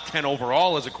 he's top 10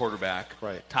 overall as a quarterback.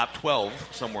 Right. Top 12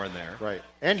 somewhere in there. Right.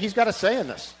 And he's got a say in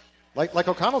this. Like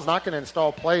O'Connell's not going to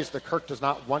install plays that Kirk does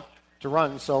not want to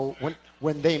run. So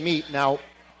when they meet, now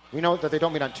we know that they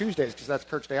don't meet on Tuesdays because that's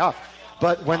Kirk's day off.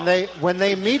 But when they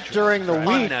meet during the week,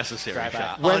 unnecessary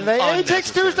shot. When he takes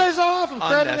Tuesdays off, I'm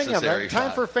crediting him. Unnecessary Time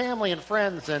shot. for family and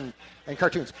friends and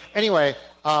cartoons. Anyway,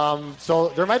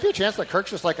 so there might be a chance that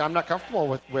Kirk's just like, I'm not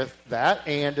comfortable with that.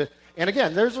 And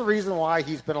again, there's a reason why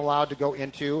he's been allowed to go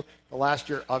into the last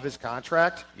year of his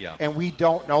contract. Yeah. And we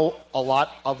don't know a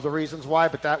lot of the reasons why,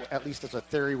 but that, at least as a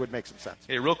theory, would make some sense.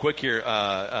 Hey, real quick here,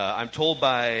 I'm told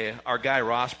by our guy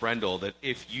Ross Brendel that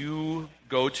if you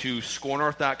go to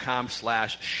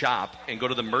scorenorth.com/shop and go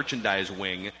to the merchandise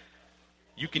wing,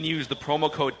 you can use the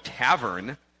promo code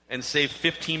TAVERN and save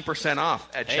 15% off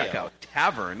at checkout.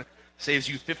 Tavern saves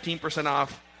you 15%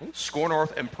 off Score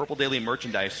North and Purple Daily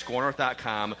merchandise,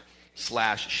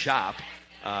 scorenorth.com/shop.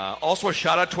 Also, a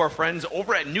shout out to our friends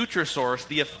over at Nutrisource,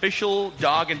 the official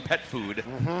dog and pet food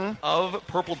of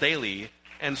Purple Daily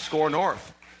and Score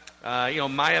North.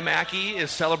 Maya Mackey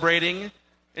is celebrating,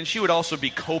 and she would also be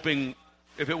coping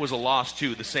if it was a loss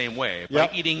too, the same way by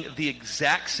eating the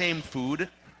exact same food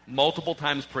multiple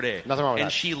times per day. Nothing wrong with that.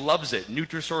 And she loves it.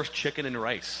 Nutrisource chicken and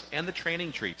rice, and the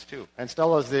training treats too. And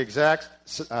Stella's the exact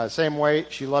same way.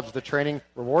 She loves the training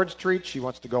rewards treats. She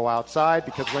wants to go outside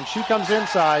because when she comes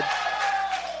inside,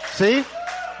 see,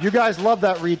 you guys love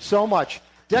that read so much.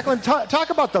 Declan, talk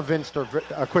about the Vinster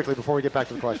quickly before we get back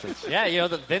to the questions. Yeah,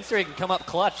 the Vinster, he can come up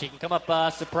clutch. He can come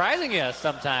up surprising you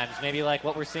sometimes, maybe like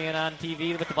what we're seeing on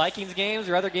TV with the Vikings games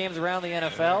or other games around the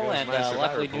NFL, and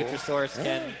luckily Nutrisource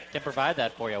can provide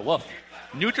that for you. Woof.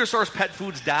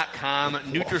 NutrisourcePetFoods.com,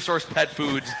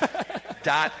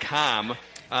 NutrisourcePetFoods.com,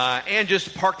 and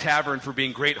just Park Tavern for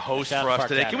being great hosts for us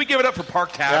today. Can we give it up for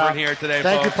Park Tavern here today,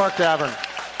 Thank folks? you, Park Tavern.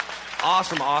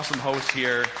 Awesome hosts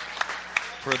here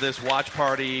for this watch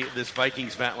party, this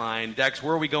Vikings vent line. Dex,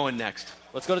 where are we going next?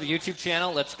 Let's go to the YouTube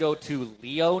channel. Let's go to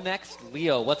Leo next.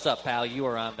 Leo, what's up, pal? You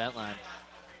are on vent line.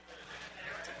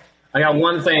 I got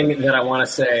one thing that I want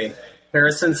to say.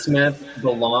 Harrison Smith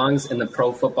belongs in the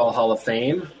Pro Football Hall of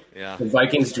Fame. Yeah. The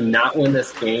Vikings do not win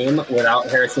this game without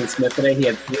Harrison Smith today. He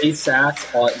had 3 sacks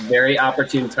all at very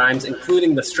opportune times,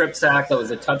 including the strip sack that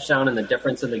was a touchdown and the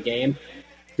difference in the game.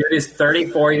 Dude is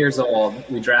 34 years old.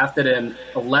 We drafted him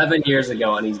 11 years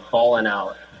ago, and he's balling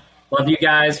out. Love you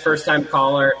guys. First-time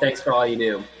caller. Thanks for all you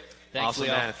do. Thanks, awesome,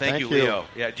 Leo. man. Thank you, Leo.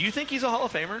 Yeah. Do you think he's a Hall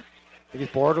of Famer? I think he's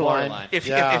borderline.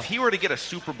 If he were to get a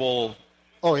Super Bowl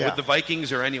with the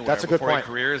Vikings or anywhere That's a good point.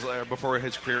 before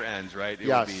his career ends, right? It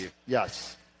yes. would be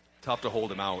yes. tough to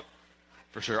hold him out,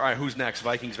 for sure. All right, who's next?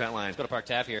 Vikings vent line. Let's go to Park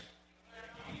Tav here.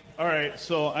 All right,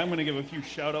 so I'm going to give a few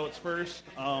shout-outs first.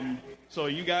 So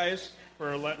you guys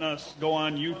for letting us go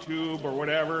on YouTube or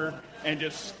whatever and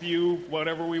just spew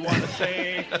whatever we want to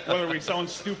say, whether we sound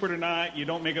stupid or not. You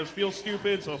don't make us feel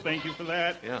stupid, so thank you for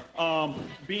that. Yeah.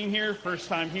 Being here, first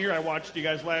time here, I watched you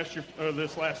guys last year, or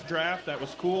this last draft. That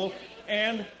was cool.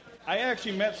 And I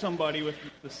actually met somebody with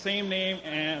the same name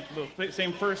and the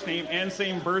same first name and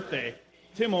same birthday.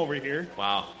 Tim over here.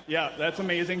 Wow. Yeah, that's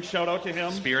amazing. Shout out to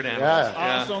him. Spirit animals.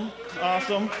 Yeah.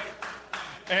 Awesome.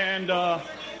 And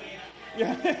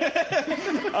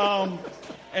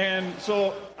and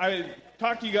so I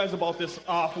talked to you guys about this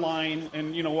offline,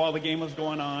 and while the game was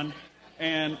going on,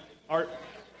 and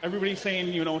everybody's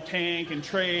saying tank and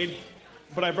trade,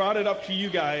 but I brought it up to you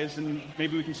guys, and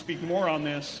maybe we can speak more on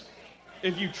this.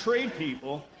 If you trade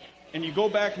people and you go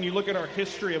back and you look at our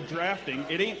history of drafting,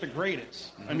 it ain't the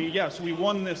greatest. I mean, yes, we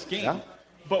won this game,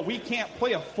 but we can't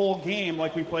play a full game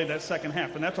like we played that second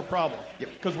half, and that's a problem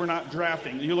because we're not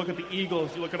drafting. You look at the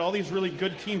Eagles, you look at all these really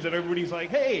good teams that everybody's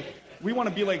like, hey, we want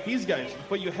to be like these guys,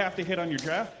 but you have to hit on your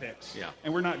draft picks,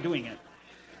 and we're not doing it.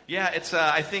 Yeah,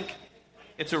 I think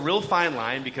it's a real fine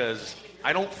line because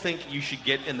I don't think you should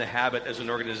get in the habit as an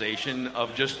organization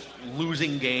of just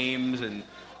losing games, and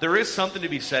there is something to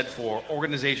be said for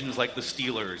organizations like the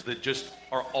Steelers that just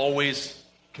are always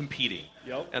competing.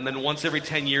 Yep. And then once every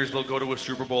 10 years they'll go to a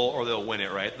Super Bowl or they'll win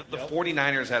it, right? The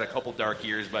 49ers had a couple dark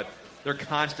years, but they're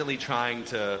constantly trying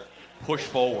to push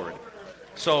forward.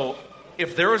 So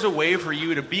if there is a way for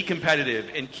you to be competitive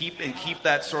and keep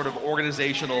that sort of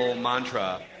organizational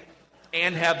mantra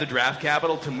and have the draft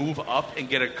capital to move up and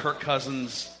get a Kirk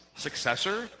Cousins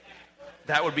successor,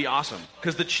 that would be awesome.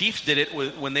 Because the Chiefs did it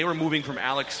when they were moving from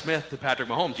Alex Smith to Patrick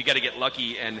Mahomes. You got to get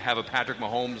lucky and have a Patrick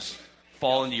Mahomes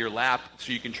fall into your lap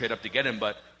so you can trade up to get him.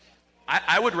 But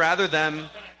I would rather them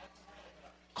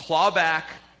claw back,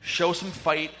 show some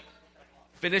fight,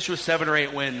 finish with 7 or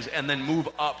 8 wins, and then move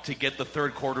up to get the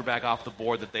third quarterback off the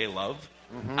board that they love.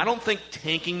 Mm-hmm. I don't think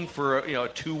tanking for a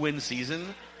 2-win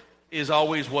season is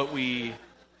always what we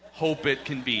hope it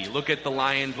can be. Look at the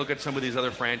Lions. Look at some of these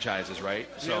other franchises, right?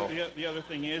 So the other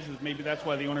thing is maybe that's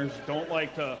why the owners don't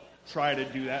like to try to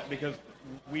do that, because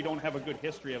we don't have a good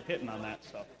history of hitting on that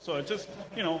stuff. So it's just,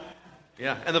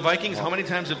 Yeah, and the Vikings, how many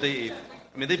times have they –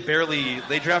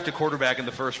 they draft a quarterback in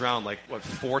the first round,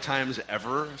 4 times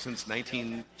ever since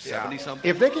 1970-something?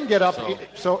 If they can get up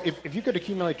 – so if you could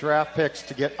accumulate draft picks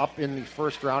to get up in the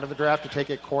first round of the draft to take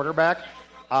a quarterback,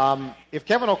 if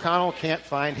Kevin O'Connell can't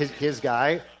find his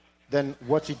guy, then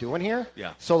what's he doing here?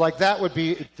 Yeah. So, that would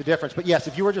be the difference. But, yes,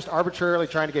 if you were just arbitrarily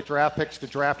trying to get draft picks to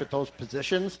draft at those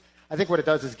positions, I think what it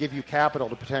does is give you capital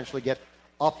to potentially get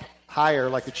up higher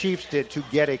like the Chiefs did to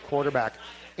get a quarterback.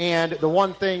 And the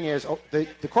one thing is the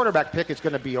quarterback pick is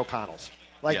going to be O'Connell's.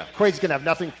 Quay's going to have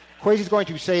nothing. Quay's going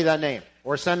to say that name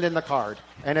or send in the card,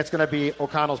 and it's going to be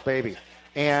O'Connell's baby.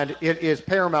 And it is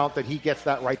paramount that he gets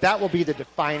that right. That will be the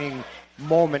defining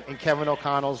moment in Kevin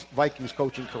O'Connell's Vikings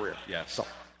coaching career. Yes. So.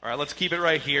 All right, let's keep it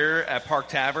right here at Park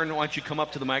Tavern. Why don't you come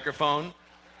up to the microphone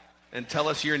and tell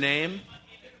us your name?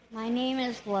 My name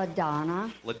is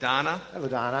LaDonna. LaDonna? Hi,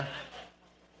 LaDonna.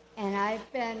 And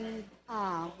I've been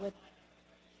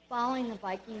following the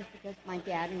Vikings because my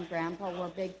dad and grandpa were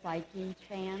big Vikings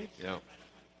fans. Yeah.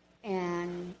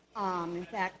 And, in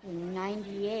fact, in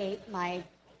 98, my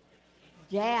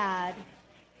dad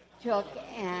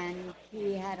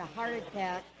he had a heart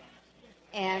attack,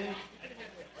 and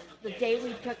the day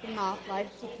we took him off life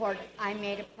support, I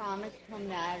made a promise to him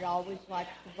that I'd always watch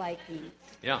the Vikings.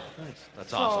 Yeah,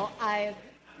 that's awesome. So I've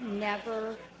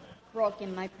never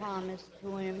broken my promise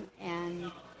to him,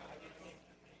 and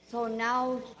so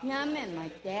now him and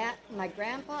my dad, my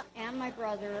grandpa, and my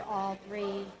brother, all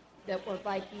 3 that were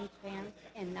Vikings fans,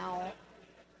 and now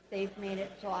they've made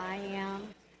it so I am.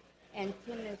 And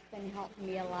Tim has been helping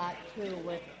me a lot, too,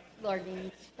 with learning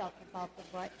stuff about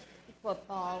the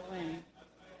football. And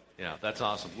yeah, that's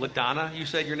awesome. LaDonna, you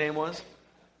said your name was?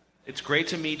 It's great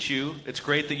to meet you. It's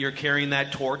great that you're carrying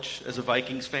that torch as a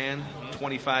Vikings fan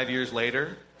 25 years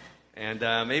later. And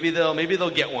maybe they'll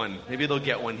get one. Maybe they'll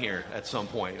get one here at some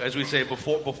point. As we say,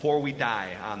 before we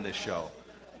die on this show.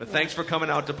 But thanks for coming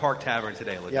out to Park Tavern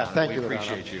today, LaDonna. Yeah, thank you, we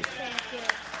appreciate LaDonna. you. Thank you.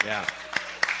 Yeah.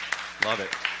 Love it.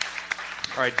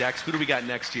 All right, Dex, who do we got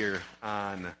next here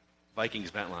on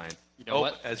Vikings Vent Line? You know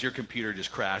what? As your computer just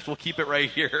crashed. We'll keep it right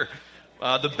here.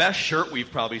 The best shirt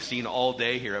we've probably seen all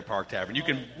day here at Park Tavern. You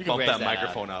can bump that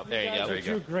microphone up. There you go. There you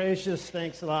go. Too gracious.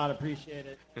 Thanks a lot. Appreciate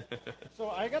it.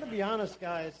 So I got to be honest,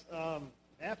 guys.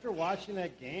 After watching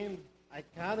that game, I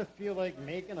kind of feel like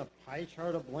making a pie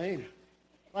chart of blame.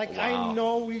 Wow. I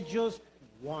know we just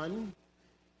won,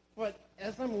 but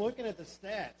as I'm looking at the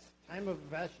stats, time of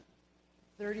possession,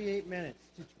 38 minutes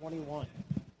to 21.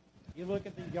 You look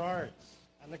at the yards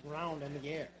on the ground and the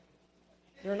air.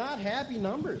 They're not happy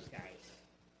numbers, guys.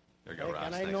 There you go, Ross.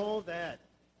 And I know that,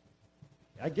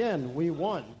 again, we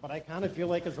won, but I kind of feel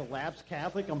like as a lapsed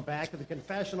Catholic, I'm back to the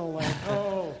confessional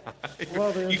well,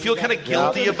 you feel kind of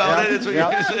guilty about it? Is what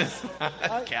you're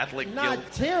saying? Catholic guilt.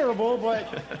 Not terrible,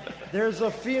 but there's a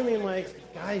feeling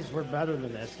like, guys, we're better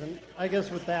than this. And I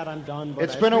guess with that, I'm done. But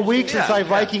it's been a week since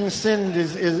Vikings sinned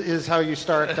is how you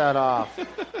start that off.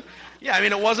 Yeah, I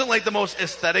mean, it wasn't like the most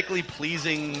aesthetically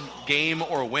pleasing game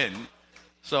or win.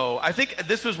 So I think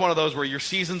this was one of those where your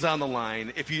season's on the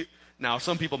line. Now,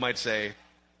 some people might say,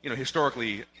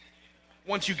 historically,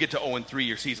 once you get to 0-3,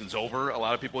 your season's over. A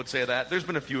lot of people would say that. There's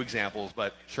been a few examples,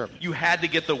 but sure. You had to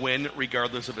get the win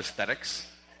regardless of aesthetics.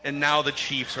 And now the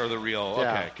Chiefs are the real.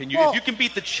 Yeah. Okay, if you can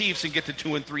beat the Chiefs and get to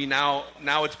 2-3,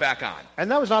 now it's back on.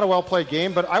 And that was not a well-played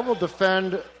game, but I will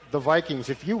defend the Vikings.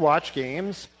 If you watch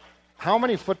games, how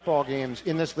many football games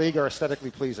in this league are aesthetically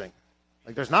pleasing?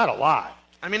 There's not a lot.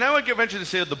 I mean, I would venture to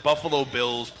say that the Buffalo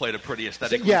Bills played a pretty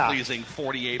aesthetically pleasing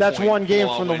 48. That's one game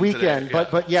from the weekend, today.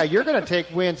 but you're going to take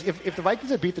wins. If the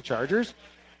Vikings had beat the Chargers,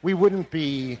 we wouldn't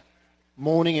be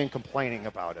moaning and complaining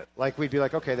about it. We'd be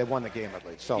like, okay, they won the game at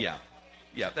least. So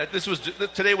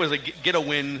today was a get a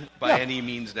win by any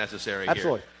means necessary.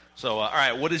 Absolutely. Here. So, all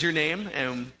right, what is your name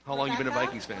and how long have you been a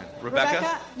Vikings fan?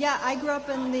 Rebecca? Yeah, I grew up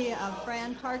in the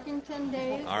Fran Tarkington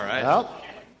days. All right. Well.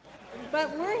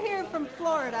 But we're here from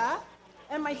Florida.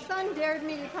 And my son dared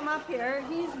me to come up here.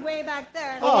 He's way back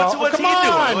there. What's he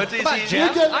doing?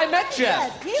 Jeff? I met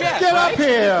Jeff. Jeff, get up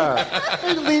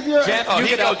here. Leave your Jeff, you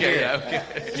get up here.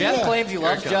 Okay. Jeff claims he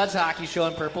loves Judd's Hockey Show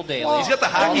and Purple Daily. He's got the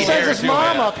hockey he hair. He sends his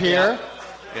mom up here.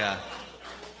 Yeah.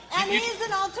 And he's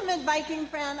an ultimate Viking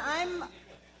fan. I'm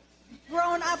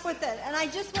grown up with it. And I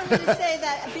just wanted to say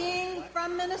that being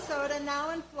from Minnesota,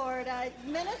 now in Florida,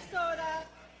 Minnesota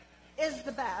is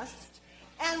the best.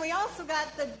 And we also got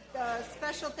the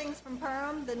special things from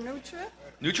Perham, the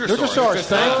Nutrisource,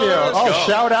 thank you. Oh,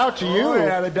 shout out to you. Oh,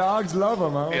 yeah, the dogs love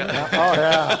them. Huh? Yeah. Oh,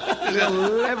 yeah.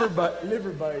 liver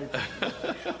bite.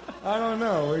 I don't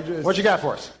know. What you got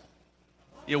for us?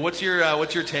 Yeah, what's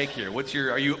your take here?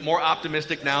 Are you more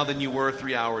optimistic now than you were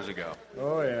 3 hours ago?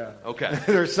 Oh, yeah. Okay.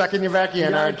 They're sucking you back in, You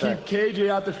gotta aren't they? keep KJ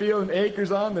out the field and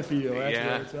Akers on the field. That's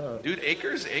what it's up. Dude,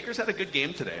 Akers had a good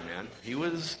game today, man. He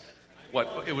was,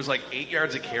 it was like 8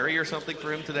 yards a carry or something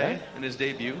for him today in his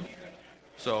debut.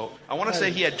 So I want to say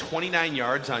he had 29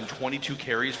 yards on 22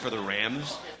 carries for the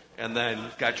Rams and then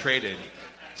got traded.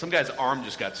 Some guy's arm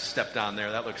just got stepped on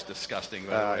there. That looks disgusting,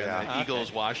 by the way, in the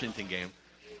Eagles-Washington game.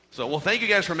 So, well, thank you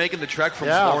guys for making the trek from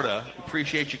Florida.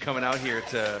 Appreciate you coming out here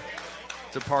to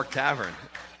Park Tavern.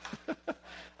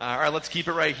 All right, let's keep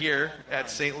it right here at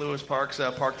St. Louis Park's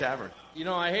Park Tavern. You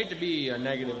know, I hate to be a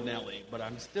negative Nelly, but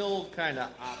I'm still kind of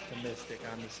optimistic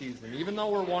on the season. Even though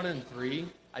we're 1-3,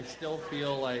 I still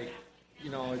feel like, you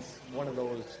know, it's one of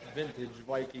those vintage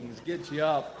Vikings get you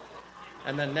up.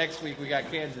 And then next week we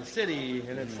got Kansas City,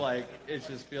 and it's like, it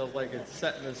just feels like it's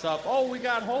setting us up. Oh, we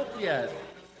got hope yet.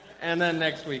 And then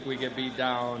next week we get beat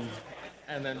down,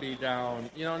 and then beat down.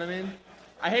 You know what I mean?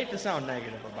 I hate to sound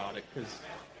negative about it because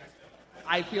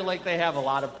I feel like they have a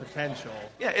lot of potential.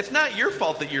 Yeah, it's not your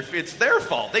fault it's their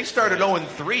fault. They started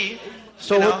 0-3.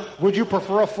 So would you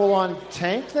prefer a full-on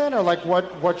tank then, or like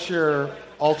what's your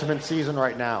ultimate season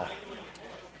right now?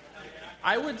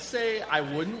 I would say I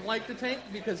wouldn't like to tank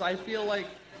because I feel like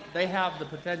they have the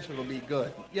potential to be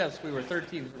good. Yes, we were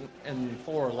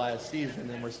 13-4 last season,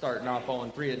 and we're starting off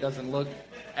 0-3. It doesn't look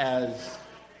as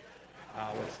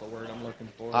what's the word I'm looking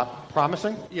for?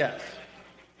 Promising? Yes,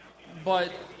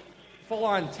 but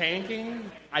full-on tanking,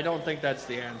 I don't think that's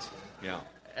the answer. Yeah,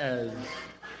 as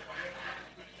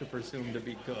to presume to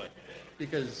be good,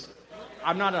 because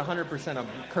I'm not 100% a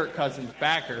Kirk Cousins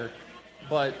backer,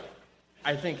 but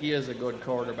I think he is a good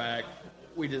quarterback.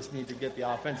 We just need to get the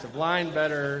offensive line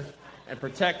better and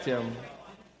protect him,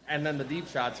 and then the deep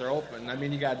shots are open. I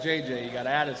mean, you got JJ, you got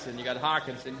Addison, you got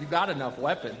Hawkinson. You got enough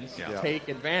weapons to take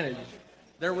advantage.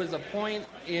 There was a point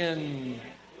in,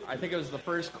 I think it was the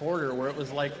first quarter, where it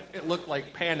looked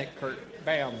like panic.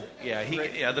 Bam.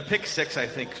 Yeah, the pick six I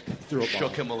think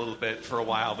shook him a little bit for a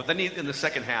while, but then in the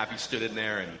second half he stood in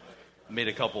there and made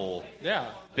a couple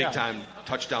big time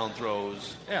touchdown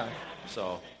throws. Yeah.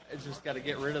 So it's just got to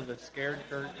get rid of the scared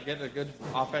Kirk, get a good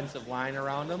offensive line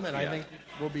around him, and I think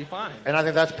we'll be fine. And I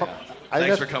think that's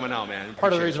thanks for coming out, man.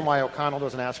 Part of the reason why O'Connell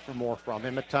doesn't ask for more from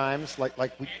him at times,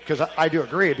 because I do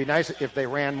agree, it'd be nice if they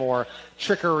ran more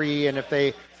trickery and if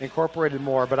they incorporated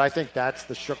more. But I think that's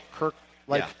the shook Kirk.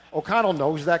 O'Connell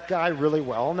knows that guy really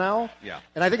well now. Yeah.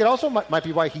 And I think it also might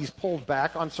be why he's pulled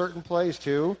back on certain plays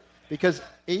too. Because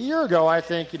a year ago, I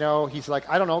think, he's like,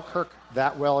 I don't know Kirk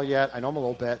that well yet. I know him a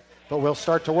little bit. But we'll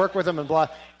start to work with him and blah.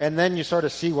 And then you sort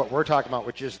of see what we're talking about,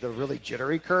 which is the really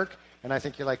jittery Kirk. And I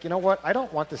think you're like, you know what? I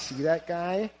don't want to see that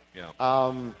guy.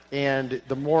 Yeah. And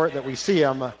the more that we see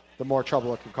him, the more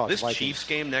trouble it can cause. This Vikings. Chiefs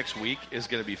game next week is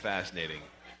going to be fascinating.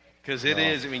 Because it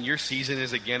is. I mean, your season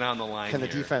is again on the line. Can the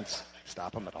defense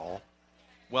stop him at all?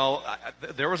 Well,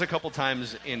 there was a couple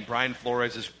times in Brian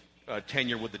Flores'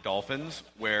 tenure with the Dolphins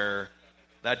where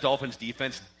that Dolphins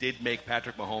defense did make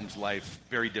Patrick Mahomes' life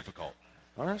very difficult.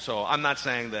 All right. So I'm not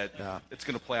saying that it's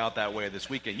going to play out that way this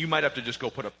weekend. You might have to just go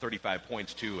put up 35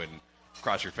 points, too, and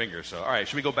cross your fingers. So, all right,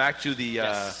 should we go back to the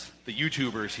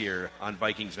YouTubers here on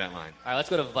Vikings Vent Line? All right, let's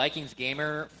go to Vikings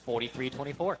Gamer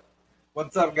 4324.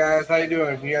 What's up, guys? How you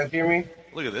doing? Can you guys hear me?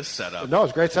 Look at this setup. No,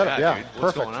 it's a great setup. Yeah, dude. perfect.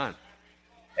 What's going on?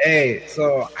 Hey,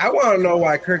 so I want to know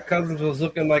why Kirk Cousins was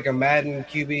looking like a Madden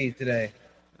QB today,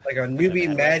 like a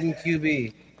newbie Madden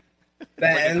QB.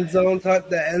 That end zone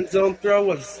throw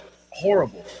was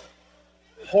horrible.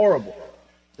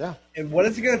 Yeah. And what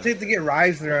is it going to take to get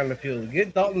Reisner on the field?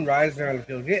 Get Dalton Reisner on the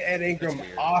field. Get Ed Ingram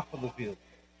off of the field.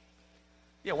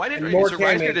 Yeah, why didn't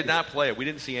Reisner did not play? We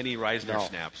didn't see any Reisner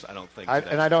snaps, I don't think.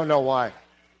 And I don't know why.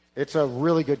 It's a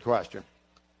really good question.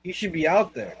 He should be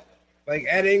out there. Like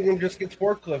Ed Ingram just gets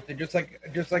forklifted, just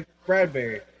like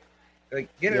Bradbury. Like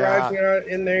get Reisner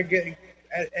in there, get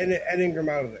Ed Ingram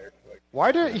out of there.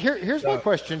 Here's my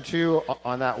question too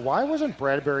on that. Why wasn't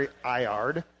Bradbury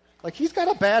IR'd? Like he's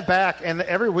got a bad back, and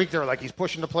every week they're like he's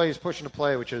pushing to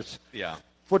play, which is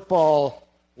football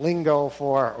lingo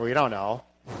for we don't know.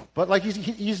 But like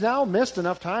he's now missed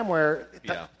enough time where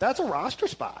that's a roster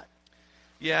spot.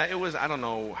 Yeah, it was. I don't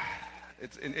know.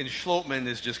 And Schlottman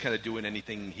is just kind of doing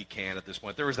anything he can at this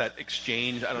point. There was that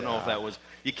exchange. I don't know if that was.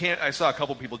 You can't. I saw a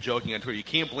couple people joking on Twitter. You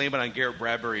can't blame it on Garrett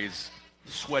Bradbury's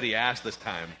sweaty ass this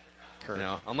time. You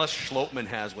know, unless Schlottman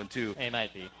has one too. He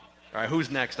might be. All right, who's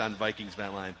next on Vikings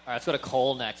Vent Line? All right, let's go to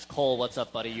Cole next. Cole, what's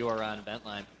up, buddy? You are on Vent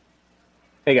Line.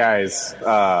 Hey guys,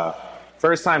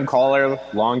 first-time caller,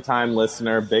 long-time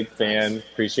listener, big fan.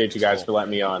 Appreciate you guys for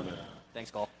letting me on. Thanks,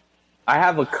 Cole. I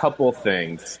have a couple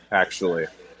things, actually.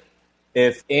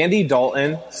 If Andy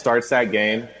Dalton starts that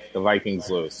game, the Vikings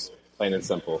lose. Plain and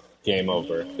simple. Game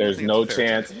over. There's no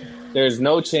chance. There's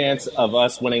no chance of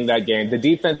us winning that game. The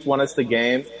defense won us the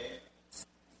game,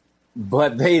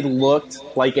 but they looked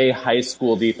like a high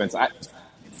school defense.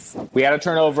 We had a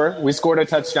turnover. We scored a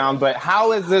touchdown, but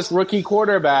how is this rookie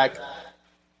quarterback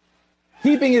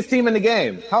keeping his team in the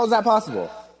game? How is that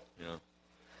possible?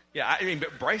 Yeah, I mean,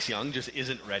 but Bryce Young just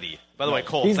isn't ready. By the way,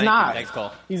 Cole, he's not. You. Thanks,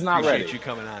 Cole. He's not Appreciate ready. You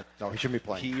coming on. No, he shouldn't be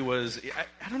playing. He was.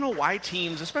 I don't know why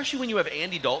teams, especially when you have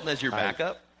Andy Dalton as your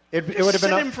backup, it would have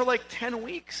been him for like 10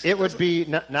 weeks. It would be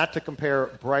not to compare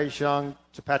Bryce Young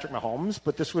to Patrick Mahomes,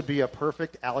 but this would be a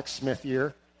perfect Alex Smith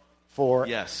year for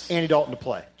Andy Dalton to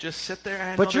play. Just sit there.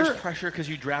 I know there's pressure because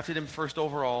you drafted him first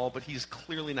overall, but he's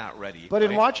clearly not ready. But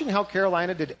in watching how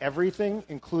Carolina did everything,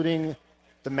 including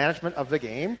the management of the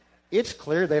game, it's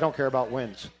clear they don't care about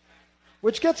wins.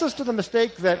 Which gets us to the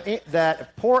mistake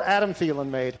that poor Adam Thielen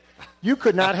made. You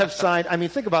could not have signed. I mean,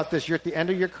 think about this. You're at the end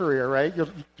of your career, right? You're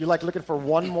like looking for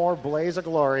one more blaze of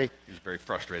glory. He was very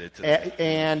frustrated today.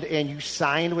 And you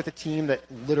signed with a team that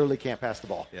literally can't pass the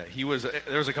ball. Yeah, he was.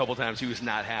 There was a couple times he was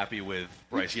not happy with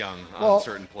Bryce Young on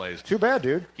certain plays. Too bad,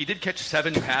 dude. He did catch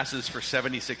 7 passes for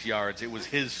 76 yards. It was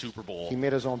his Super Bowl. He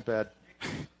made his own bed.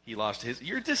 He lost his.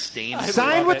 You're disdainful.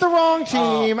 Signed with the wrong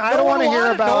team. I don't want to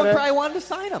hear about it. No one probably wanted to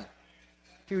sign him.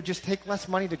 Dude, just take less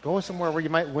money to go somewhere where you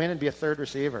might win and be a third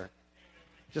receiver.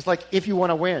 Just like if you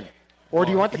want to win. Or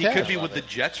do you want the cash? He could be with the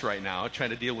Jets right now trying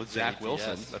to deal with Zach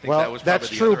Wilson. I think well, that was that's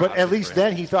true, but at least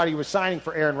then he thought he was signing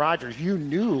for Aaron Rodgers. You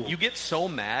knew. You get so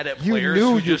mad at players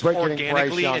who just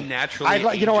organically and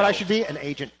naturally you know what I should be? An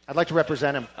agent. I'd like to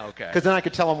represent him. Okay. Because then I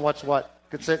could tell him what's what.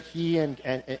 Could sit he and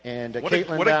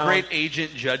Caitlin what down. A great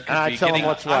agent Judd could be. Tell him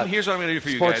what's what. Here's what I'm going to do for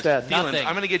you Sports guys. Dad. Thielen,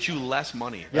 I'm going to get you less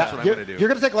money. That's what I'm going to do. You're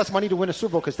going to take less money to win a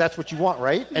Super Bowl because that's what you want,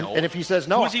 right? No. And if he says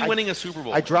no, who is he winning a Super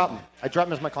Bowl? I drop him. I drop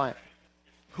him as my client.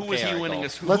 Who is he winning a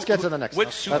Super Bowl? Let's get to the next one.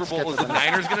 Which Super Bowl is the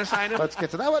Niners going to sign him? Let's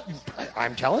get to that.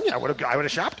 I'm telling you, I would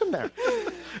have shopped him there.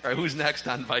 All right, who's next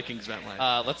on Vikings Vent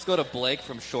Line? Let's go to Blake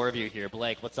from Shoreview here.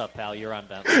 Blake, what's up, pal? You're on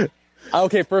Vent Line.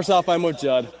 Okay, first off, I'm with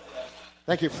Judd.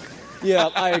 Thank you. Yeah,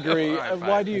 I agree. Right,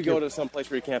 why do you go to some place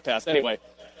where you can't pass? Anyway,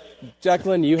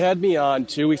 Jacqueline, you had me on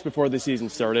 2 weeks before the season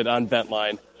started on Vent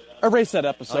Line. Erase that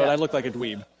episode. I looked like a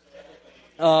dweeb.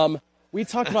 We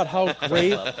talked about how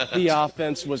great the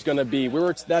offense was going to be.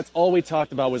 That's all we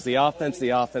talked about was the offense, the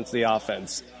offense, the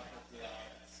offense.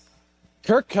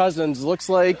 Kirk Cousins looks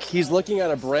like he's looking at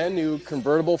a brand new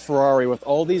convertible Ferrari with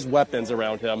all these weapons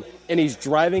around him, and he's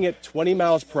driving it 20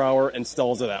 miles per hour and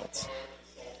stalls it out.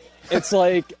 It's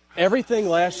like everything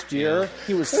last year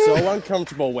he was so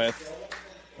uncomfortable with.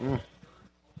 And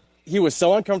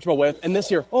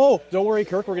this year, oh, don't worry,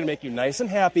 Kirk, we're going to make you nice and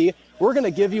happy. We're going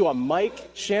to give you a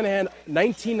Mike Shanahan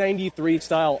 1993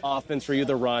 style offense for you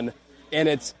to run, and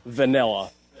it's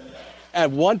vanilla.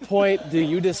 At one point, do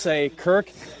you just say, Kirk,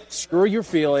 screw your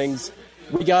feelings.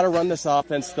 We got to run this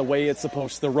offense the way it's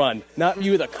supposed to run, not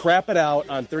you to crap it out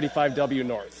on 35W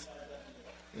North.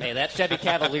 Hey, that Chevy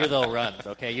Cavalier, though, runs,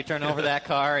 okay? You turn over that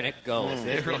car, and it goes.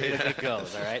 It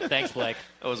goes, all right? Thanks, Blake.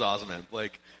 That was awesome, man.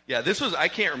 Blake, yeah, this was, I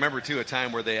can't remember, too, a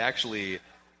time where they actually,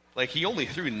 like, he only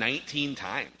threw 19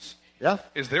 times. Yeah.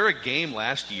 Is there a game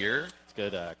last year? That's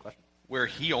a good question. Where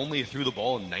he only threw the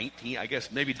ball in 19? I guess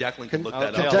maybe Declan can look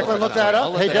that up. Can Declan look that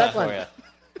up? Hey, Declan.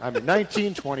 I'm at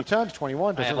 19, 20 times,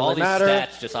 21. Doesn't really matter. I have all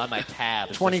these stats just on my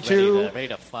tab. 22. Ready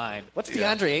to find. What's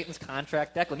DeAndre Ayton's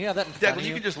contract? Declan, you have that in front of you?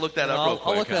 You can just look that up real quick.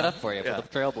 I'll look that up for you for the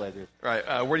Trailblazers. All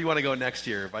right. Where do you want to go next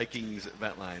year? Vikings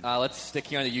Vent Line. Let's stick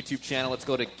here on the YouTube channel. Let's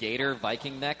go to Gator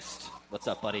Viking next. What's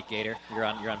up, buddy? Gator, you're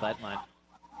on Vent Line.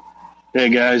 Hey,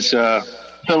 guys.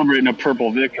 Celebrating a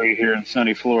purple victory here in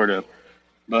sunny Florida.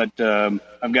 But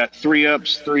I've got 3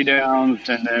 ups, 3 downs,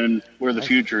 and then where the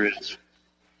future is.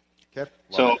 Okay.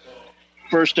 So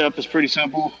first up is pretty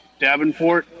simple.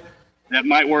 Davenport, that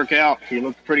might work out. He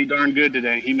looked pretty darn good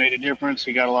today. He made a difference.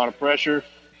 He got a lot of pressure.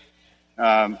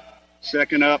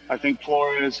 Second up, I think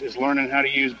Flores is learning how to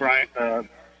use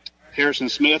Harrison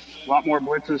Smith. A lot more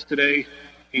blitzes today.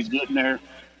 He's getting there.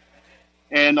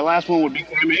 And the last one would be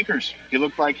Cam Akers. He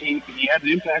looked like he had an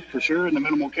impact for sure in the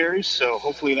minimal carries, so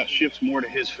hopefully that shifts more to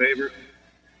his favor.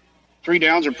 3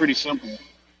 downs are pretty simple.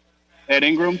 Ed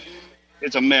Ingram,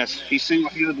 it's a mess. He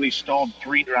single-handedly stalled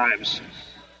 3 drives.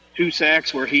 2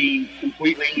 sacks where he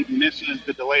completely misses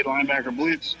the delayed linebacker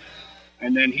blitz,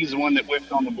 and then he's the one that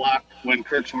whipped on the block when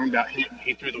Kirk's arm got hit.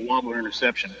 He threw the wobbler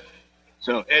interception.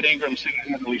 So Ed Ingram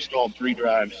single-handedly stalled 3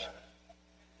 drives.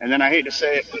 And then I hate to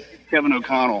say it, but Kevin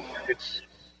O'Connell,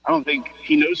 I don't think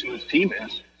he knows who his team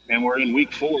is, and we're in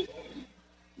week 4. I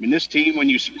mean, this team, when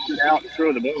you spread it out and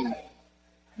throw the ball,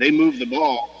 they move the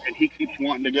ball, and he keeps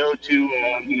wanting to go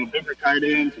to bigger tight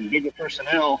ends and bigger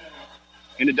personnel,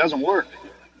 and it doesn't work.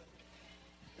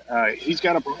 He's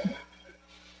got a problem.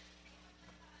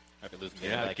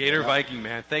 Yeah, Gator Viking,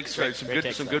 man. Thanks for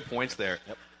some good points there.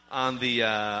 Yep. On the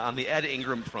Ed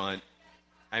Ingram front,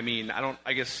 I mean, I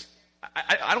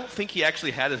don't think he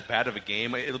actually had as bad of a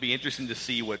game. It'll be interesting to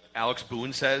see what Alex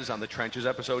Boone says on the Trenches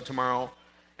episode tomorrow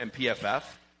and PFF.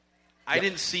 I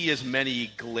didn't see as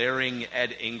many glaring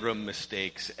Ed Ingram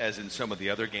mistakes as in some of the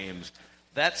other games.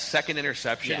 That second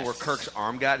interception where Kirk's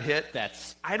arm got hit,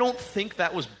 I don't think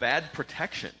that was bad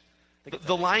protection.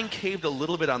 The line caved a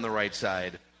little bit on the right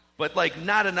side, but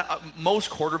not enough. Most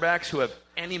quarterbacks who have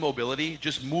any mobility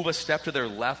just move a step to their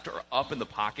left or up in the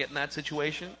pocket in that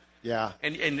situation. Yeah.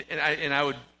 And I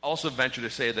would also venture to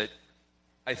say that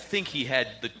I think he had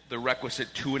the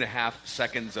requisite 2.5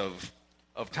 seconds of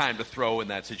time to throw in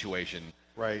that situation.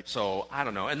 Right. So, I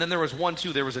don't know. And then there was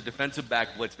there was a defensive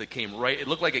back blitz that came right. It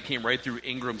looked like it came right through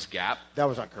Ingram's gap. That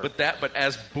was on Kirk. But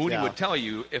as Booney would tell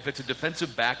you, if it's a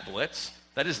defensive back blitz,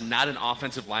 that is not an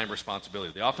offensive line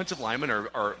responsibility. The offensive linemen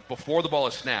are before the ball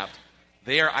is snapped,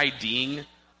 they are IDing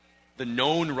the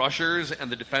known rushers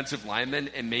and the defensive linemen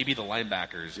and maybe the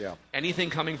linebackers. Yeah. Anything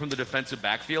coming from the defensive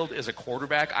backfield is a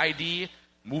quarterback ID.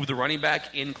 Move the running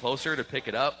back in closer to pick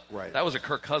it up. Right. That was a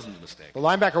Kirk Cousins mistake. The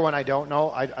linebacker one, I don't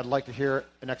know. I'd like to hear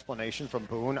an explanation from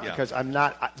Boone because I'm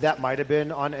not. That might have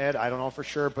been on Ed. I don't know for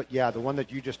sure. But, yeah, the one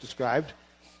that you just described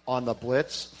on the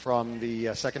blitz from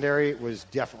the secondary was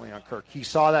definitely on Kirk. He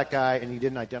saw that guy, and he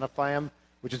didn't identify him,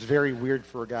 which is very weird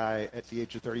for a guy at the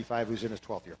age of 35 who's in his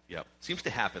 12th year. Yep. Seems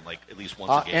to happen at least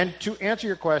once a game. And to answer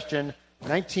your question,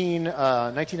 19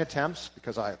 attempts,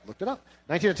 because I looked it up.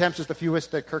 19 attempts is the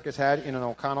fewest that Kirk has had in an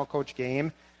O'Connell coach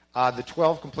game. The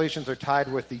 12 completions are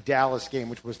tied with the Dallas game,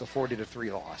 which was the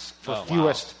 40-3 loss for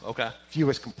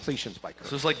fewest completions by Kirk.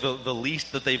 So it's like the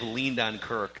least that they've leaned on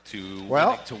Kirk to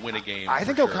win a game. I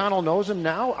think O'Connell knows him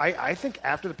now. I think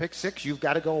after the pick 6, you've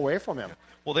got to go away from him.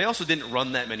 Well, they also didn't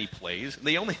run that many plays.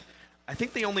 I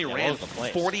think they only ran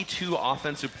 42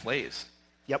 offensive plays.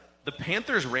 Yep. The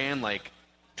Panthers ran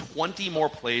 20 more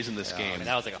plays in this game. I mean,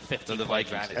 that was a 15-point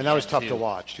drive. And that was tough to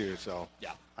watch, too. So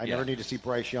yeah. I never need to see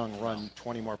Bryce Young run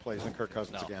 20 more plays than Kirk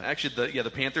Cousins again. Actually,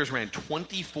 the Panthers ran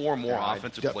 24 more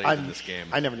offensive plays in this game.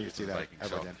 I never need to see that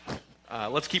ever again.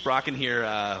 Let's keep rocking here.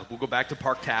 We'll go back to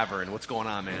Park Tavern. What's going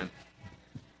on, man?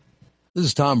 This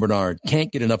is Tom Bernard.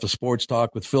 Can't get enough of sports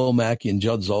talk with Phil Mackey and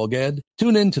Judd Zolgad?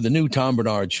 Tune in to the new Tom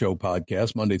Bernard Show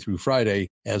podcast Monday through Friday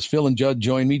as Phil and Judd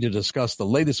join me to discuss the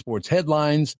latest sports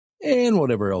headlines and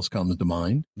whatever else comes to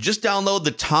mind. Just download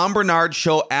the Tom Bernard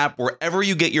Show app wherever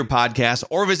you get your podcasts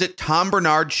or visit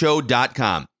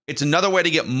tombernardshow.com. It's another way to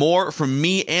get more from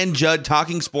me and Judd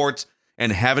talking sports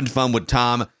and having fun with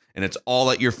Tom, and it's all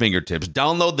at your fingertips.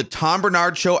 Download the Tom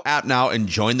Bernard Show app now and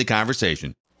join the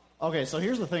conversation. Okay, so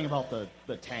here's the thing about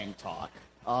the tank talk.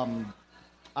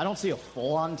 I don't see a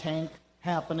full-on tank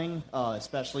happening,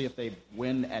 especially if they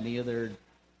win any of their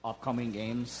upcoming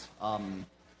games.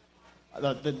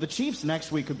 The Chiefs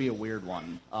next week could be a weird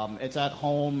one. It's at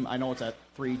home. I know it's at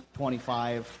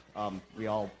 3:25. We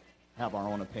all have our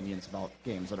own opinions about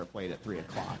games that are played at 3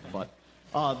 o'clock. But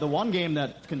the one game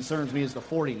that concerns me is the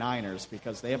 49ers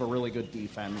because they have a really good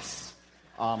defense.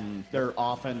 Their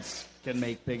offense can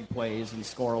make big plays and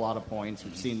score a lot of points.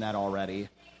 We've seen that already.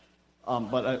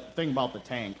 But a thing about the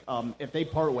tank, if they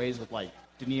part ways with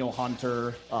Danielle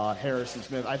Hunter, Harrison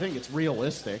Smith, I think it's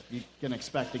realistic. You can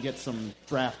expect to get some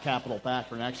draft capital back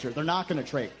for next year. They're not going to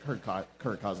trade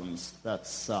Kirk Cousins.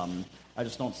 That's I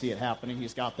just don't see it happening.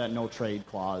 He's got that no trade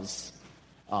clause,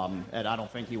 and I don't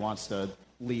think he wants to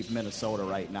leave Minnesota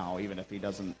right now, even if he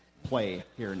doesn't play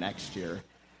here next year.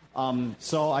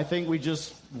 So I think we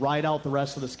just ride out the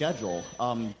rest of the schedule.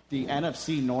 The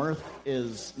NFC North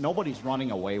nobody's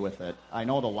running away with it. I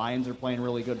know the Lions are playing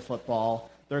really good football.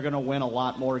 They're going to win a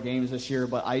lot more games this year,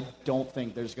 but I don't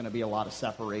think there's going to be a lot of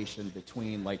separation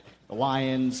between the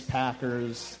Lions,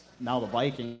 Packers, now the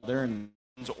Vikings. They're in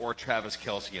or Travis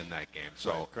Kelce in that game.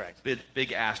 So right, correct.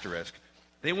 Big asterisk.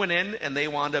 They went in and they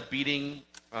wound up beating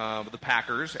the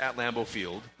Packers at Lambeau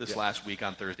Field this last week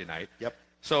on Thursday night. Yep.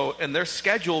 So, and their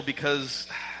schedule, because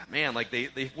man, like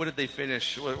they what did they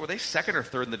finish? Were they second or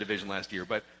third in the division last year?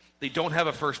 But they don't have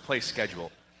a first place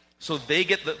schedule. So they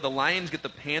get the Lions get the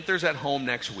Panthers at home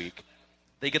next week.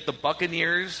 They get the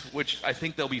Buccaneers, which I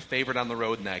think they'll be favored on the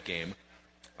road in that game.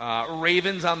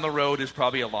 Ravens on the road is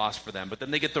probably a loss for them, but then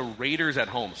they get the Raiders at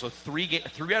home. So three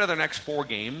out of their next 4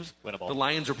 games, winnable. The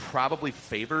Lions are probably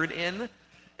favored in.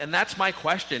 And that's my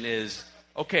question is,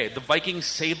 okay, the Vikings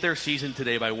saved their season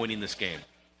today by winning this game.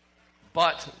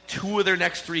 But 2 of their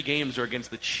next 3 games are against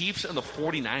the Chiefs and the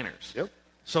 49ers. Yep.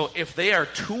 So if they are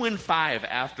 2-5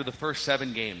 after the first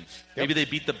 7 games, maybe they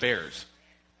beat the Bears.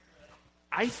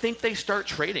 I think they start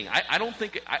trading. I don't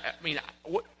think. I mean,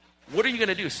 what are you going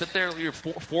to do? Sit there, you're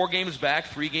 4 games back,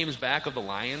 3 games back of the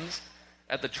Lions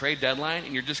at the trade deadline,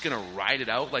 and you're just going to ride it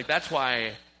out? Like, that's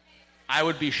why I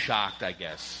would be shocked, I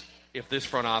guess, if this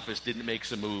front office didn't make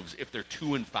some moves if they're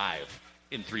 2-5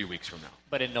 in 3 weeks from now.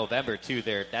 But in November, too,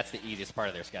 that's the easiest part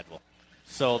of their schedule.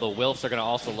 So the Wilfs are going to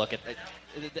also look at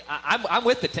I'm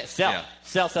with the sell. Yeah.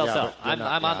 Sell. I'm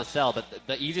on the sell, but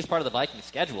the easiest part of the Vikings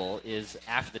schedule is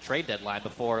after the trade deadline,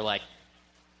 before like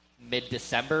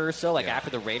mid-December or so, after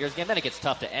the Raiders game. Then it gets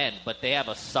tough to end, but they have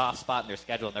a soft spot in their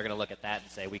schedule, and they're going to look at that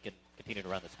and say, we can continue to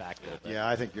run this back a little bit. Yeah,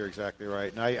 I think you're exactly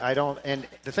right. And I don't. And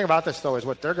the thing about this, though, is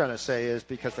what they're going to say is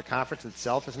because the conference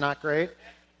itself is not great,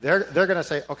 they're going to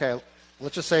say, okay,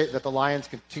 let's just say that the Lions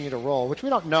continue to roll, which we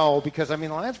don't know because, I mean,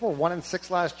 the Lions were 1-6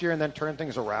 last year and then turned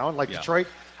things around. Detroit,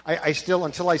 I still,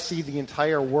 until I see the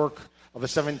entire work of a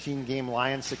 17-game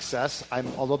Lions success, I'm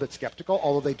a little bit skeptical,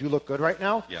 although they do look good right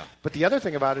now. Yeah. But the other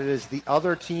thing about it is the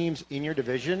other teams in your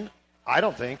division, I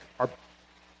don't think, are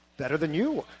better than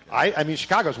you. I mean,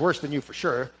 Chicago's worse than you for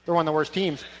sure. They're one of the worst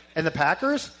teams. And the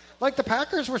Packers, the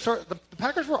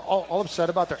Packers were all upset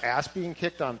about their ass being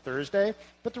kicked on Thursday.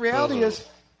 But the reality is,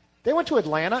 they went to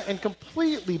Atlanta and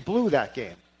completely blew that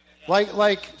game.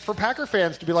 Like for Packer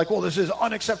fans to be like, well, this is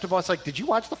unacceptable. It's like, did you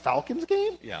watch the Falcons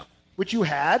game? Yeah. Which you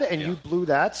had, and you blew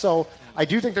that. So I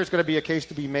do think there's going to be a case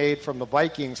to be made from the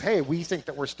Vikings. Hey, we think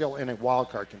that we're still in a wild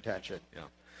card contention.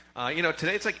 Yeah.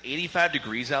 Today it's like 85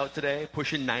 degrees out today,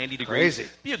 pushing 90 degrees. Crazy.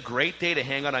 It'd be a great day to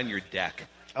hang out on your deck.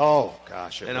 Oh,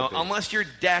 gosh. Unless your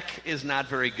deck is not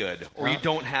very good or you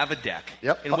don't have a deck.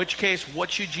 Yep. In which case, what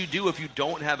should you do if you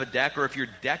don't have a deck or if your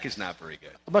deck is not very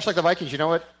good? Much like the Vikings, you know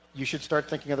what? You should start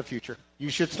thinking of the future. You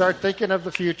should start thinking of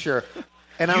the future.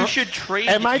 And you should trade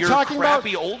your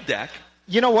crappy old deck.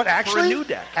 You know what? For a new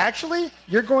deck. Actually,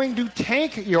 you're going to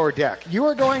tank your deck. You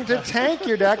are going to tank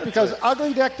your deck because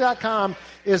uglydeck.com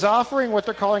is offering what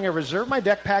they're calling a Reserve My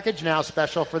Deck Package Now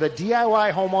special for the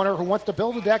DIY homeowner who wants to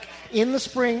build a deck in the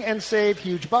spring and save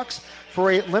huge bucks.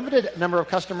 For a limited number of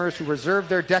customers who reserve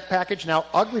their deck package now,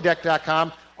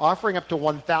 uglydeck.com offering up to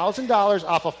 $1,000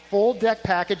 off a full deck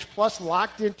package plus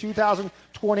locked-in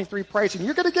 2023 pricing.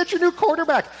 You're going to get your new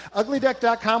quarterback.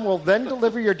 Uglydeck.com will then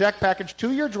deliver your deck package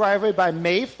to your driveway by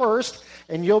May 1st,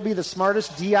 and you'll be the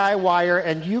smartest DIYer,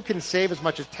 and you can save as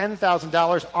much as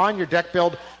 $10,000 on your deck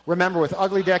build. Remember, with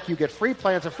Ugly Deck, you get free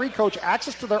plans, a free coach,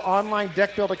 access to their online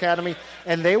Deck Build Academy,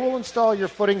 and they will install your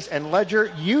footings and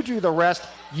ledger. You do the rest.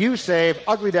 You save.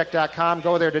 Uglydeck.com.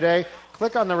 Go there today.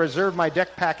 Click on the Reserve My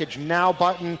Deck Package Now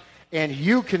button, and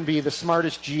you can be the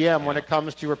smartest GM when it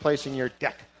comes to replacing your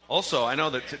deck. Also, I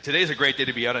know that today's a great day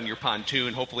to be out on your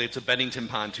pontoon. Hopefully it's a Bennington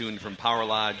pontoon from Power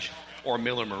Lodge or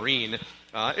Miller Marine.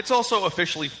 It's also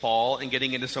officially fall and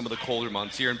getting into some of the colder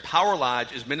months here. And Power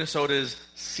Lodge is Minnesota's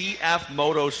CF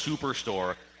Moto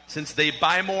Superstore. Since they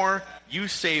buy more, you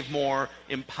save more,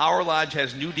 and Power Lodge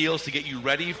has new deals to get you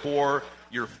ready for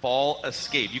your fall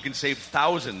escape. You can save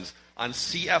thousands on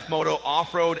CF Moto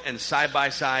off-road and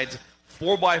side-by-sides,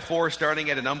 4x4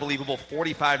 starting at an unbelievable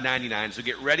 $45.99. So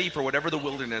get ready for whatever the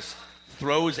wilderness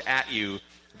throws at you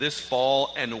this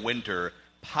fall and winter.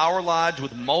 Power Lodge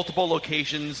with multiple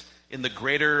locations in the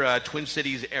greater Twin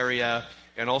Cities area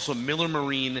and also Miller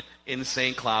Marine in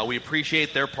St. Cloud. We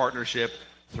appreciate their partnership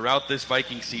throughout this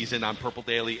Viking season on Purple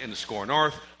Daily and Score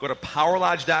North. Go to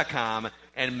powerlodge.com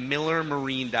and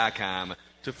millermarine.com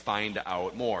to find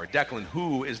out more. Declan,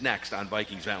 who is next on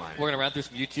Vikings Vent Line? We're going to run through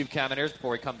some YouTube commenters before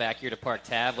we come back here to Park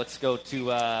Tav. Let's go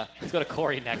to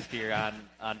Corey next here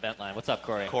on Vent Line. What's up,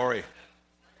 Corey? Corey.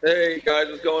 Hey, guys.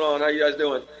 What's going on? How you guys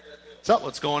doing?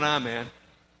 What's going on, man?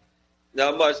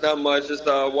 Not much. Just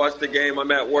watched the game.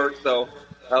 I'm at work, so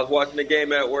I was watching the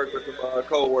game at work with some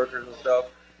co-workers and stuff.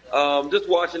 Just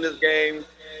watching this game,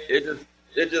 it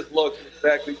just looks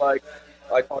exactly like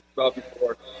I talked about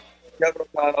before. Kevin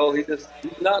O'Connell, he's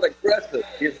not aggressive.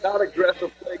 He's not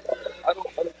aggressive play caller. I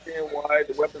don't understand why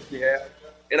the weapons he has.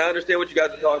 And I understand what you guys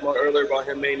were talking about earlier about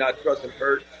him may not trust and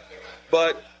hurt.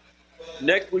 But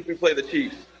next week we play the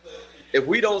Chiefs. if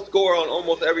we don't score on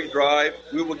almost every drive,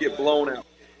 we will get blown out.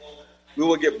 We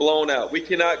will get blown out. We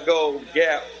cannot go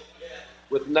gaps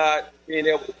with not being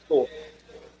able to score.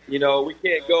 You know, we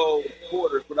can't go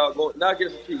quarters without going. Not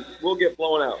against the Chiefs. We'll get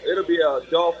blown out. It'll be a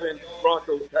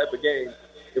Dolphins-Broncos type of game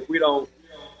if we don't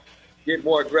get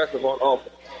more aggressive on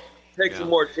offense. Take some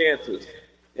more chances.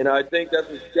 And I think that's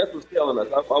what's killing us.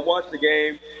 I watched the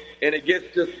game, and it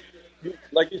gets just,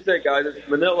 like you said, guys, it's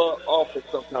vanilla offense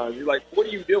sometimes. You're like, what are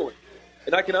you doing?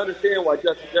 And I can understand why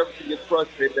Justin Jefferson gets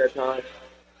frustrated at that time.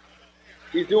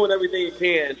 He's doing everything he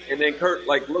can, and then Kurt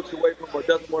looks away from him or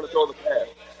doesn't want to throw the pass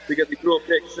because he threw a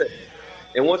pick six.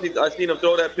 And once I seen him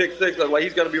throw that pick six, I was like,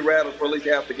 he's going to be rattled for at least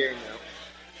half the game now.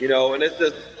 You know, and it's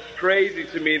just crazy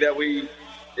to me that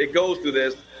it goes through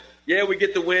this. Yeah, we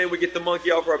get the win, we get the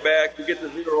monkey off our back, we get the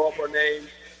 0 off our name.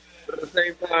 But at the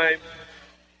same time,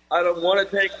 I don't want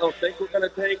to tank. I don't think we're going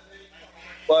to tank.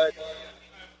 But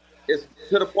it's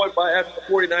to the point by after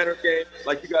the 49ers game,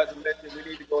 like you guys have mentioned,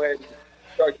 we need to go ahead and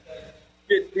start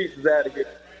getting pieces out of here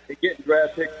and getting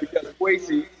draft picks because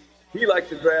Kwesi, he likes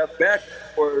to draft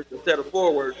backwards instead of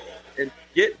forward and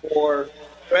get more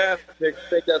draft picks. I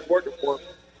think that's working for him.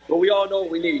 But we all know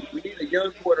what we need. We need a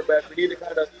young quarterback. We need to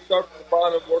kind of start from the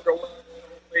bottom, work our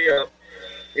way up.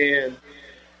 And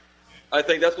I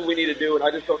think that's what we need to do. And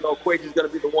I just don't know if Kwesi's going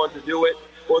to be the one to do it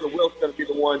or the Wilk's going to be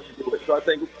the one to do it. So I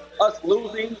think us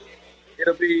losing,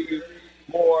 it'll be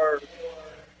more,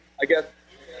 I guess,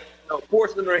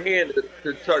 forcing their hand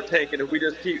to start tanking if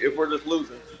we're just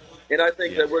losing. And I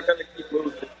think that we're going to keep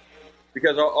losing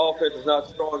because our offense is not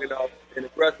strong enough and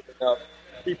aggressive enough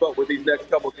to keep up with these next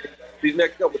couple games. These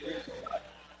next couple teams,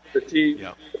 the Chiefs,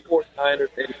 the 49ers,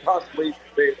 and possibly the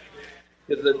Bears.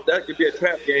 Because that could be a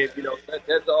trap game. You know,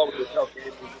 that's always a tough game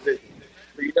in the division.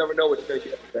 So you never know what you're going to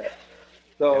get with that.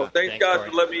 So thanks guys,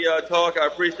 for letting me talk. I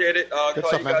appreciate it. I'll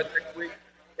call you guys next week.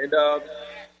 And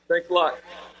thanks a lot.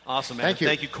 Awesome, man.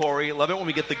 Thank you, Corey. Love it when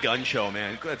we get the gun show,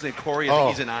 man. That's it. Corey, I think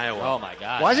he's in Iowa. Oh, my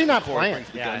God. Why is he not playing?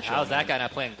 Yeah, how's that guy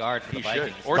not playing guard for the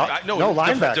Vikings? Or, no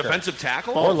linebacker. Defensive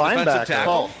tackle? Or linebacker. Defensive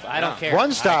tackle. Both. I don't care.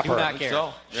 Run stopper. I do not care.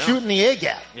 So, Shooting the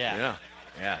A-gap. Yeah.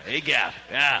 A-gap.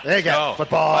 Yeah. A-gap.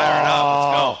 Football. Fire it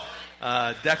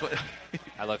up. Let's go.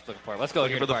 I looking for it. Let's go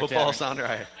here for the football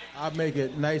sounder. I'll make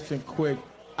it nice and quick.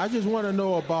 I just want to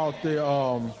know about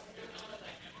the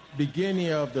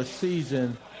beginning of the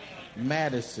season,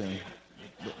 Madison.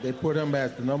 They put him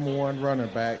as the number one running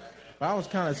back. But I was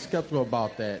kind of skeptical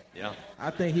about that. Yeah.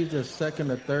 I think he's the second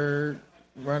or third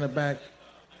running back.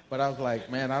 But I was like,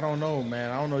 man, I don't know,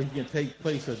 man. I don't know if he can take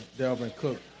place of Delvin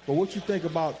Cook. But what you think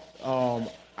about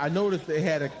I noticed they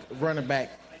had a running back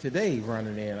today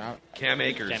running in. Cam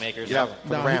Akers. Yeah, for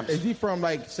the Rams. Is he from,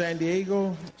 San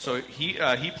Diego? So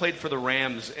he played for the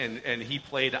Rams, and he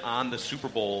played on the Super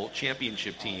Bowl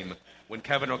championship team when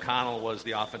Kevin O'Connell was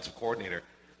the offensive coordinator.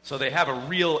 So they have a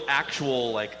real,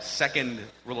 actual, second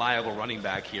reliable running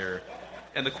back here.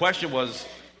 And the question was,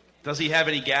 does he have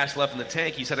any gas left in the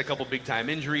tank? He's had a couple big-time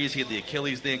injuries. He had the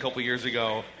Achilles thing a couple years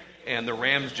ago. And the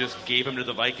Rams just gave him to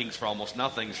the Vikings for almost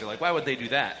nothing. So you're like, why would they do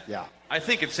that? Yeah. I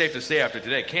think it's safe to say after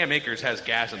today, Cam Akers has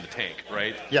gas in the tank,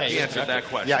 right? Yeah, he answered that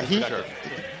question.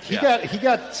 Yeah, he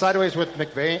got sideways with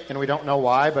McVay, and we don't know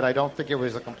why, but I don't think it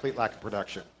was a complete lack of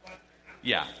production.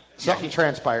 Yeah. Something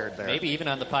transpired there. Maybe even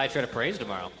on the pie chart of praise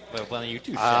tomorrow. One of you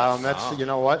two. You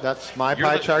know what? That's my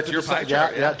pie chart. Your pie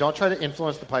chart. Yeah. Don't try to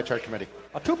influence the pie chart committee.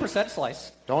 A 2%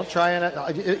 slice. Don't try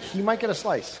and he might get a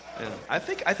slice. Yeah. I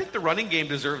think the running game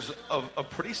deserves a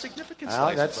pretty significant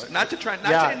slice. Not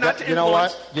to you know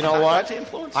what? You know what? Not to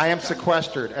influence. I am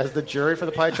sequestered as the jury for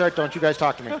the pie chart. Don't you guys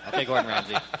talk to me? Okay, Gordon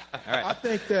Ramsay. All right. I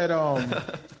think that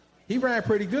he ran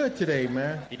pretty good today,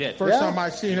 man. He did. First time I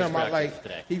seen him,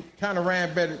 he kind of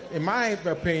ran better. In my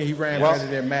opinion, he ran better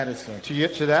than Madison.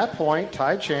 To that point,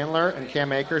 Ty Chandler and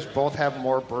Cam Akers both have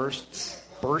more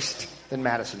burst than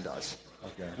Madison does.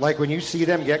 Okay. Like when you see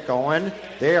them get going,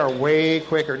 they are way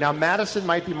quicker. Now, Madison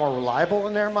might be more reliable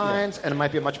in their minds, and it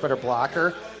might be a much better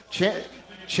blocker.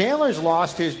 Chandler's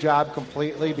lost his job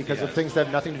completely because of things that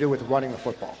have nothing to do with running the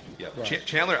football. Yeah, right.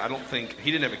 Chandler, I don't think he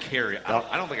didn't have a carry.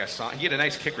 I don't think I saw. He had a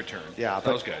nice kick return. Yeah,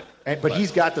 that was good. But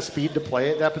he's got the speed to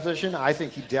play at that position. I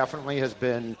think he definitely has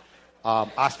been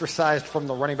ostracized from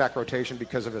the running back rotation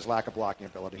because of his lack of blocking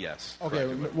ability. Yes. Okay,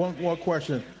 one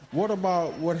question. What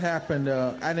about what happened?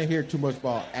 I didn't hear too much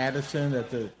about Addison at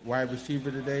the wide receiver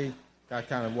today. I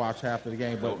kind of watched half of the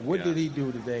game, but what did he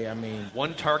do today? I mean,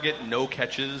 one target, no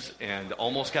catches, and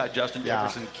almost got Justin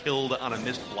Jefferson killed on a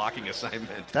missed blocking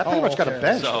assignment. That pretty much got a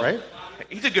bench, right?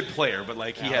 He's a good player, but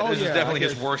this is definitely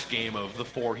his worst game of the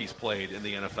 4 he's played in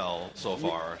the NFL so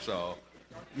far. So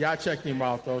Y'all checked him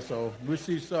out, though, so we'll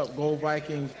see something. Go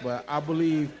Vikings, but I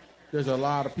believe there's a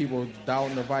lot of people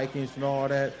doubting the Vikings and all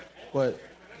that, but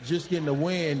just getting the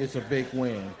win is a big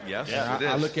win. Yes, it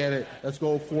is. I look at it, let's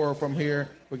go forward from here,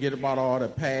 forget about all the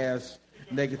past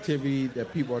negativity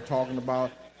that people are talking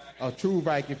about. True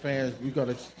Viking fans, we got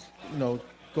to,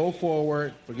 go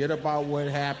forward, forget about what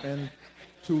happened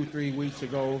 2-3 weeks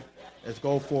ago. Let's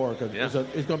go forward because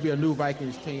it's going to be a new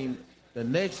Vikings team the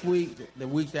next week, the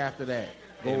weeks after that.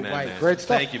 Go Amen, Vikings. man. Great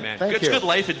stuff. Thank you, man. Thank you. Good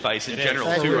life advice in general,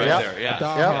 Thank too, you. right Yep. there. Yeah.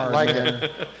 Yeah, like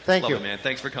it. Thank Love you. it, man.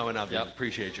 Thanks for coming up. Yep.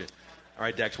 Appreciate you. All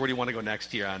right, Dex, where do you want to go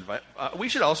next here on? We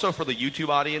should also, for the YouTube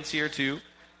audience here, too,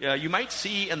 you might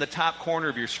see in the top corner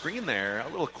of your screen there a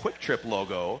little Quick Trip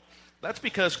logo. That's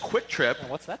because Quick Trip.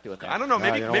 What's that doing there? I don't know.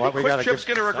 Maybe Quick Trip's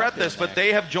going to regret this, but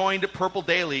they have joined Purple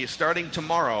Daily starting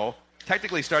tomorrow.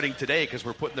 Technically starting today because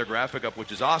we're putting their graphic up,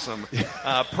 which is awesome.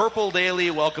 Purple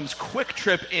Daily welcomes Quick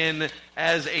Trip in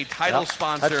as a title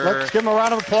sponsor. Let's give them a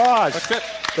round of applause.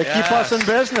 They keep us in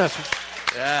business.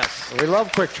 Yes. We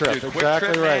love Quick Trip. Dude, exactly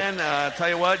Quick Trip, right. man. Tell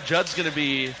you what, Judd's going to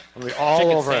be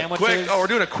all over it. Quick. Oh, we're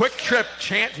doing a Quick Trip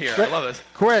chant here. I love this.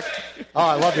 Quick. Oh,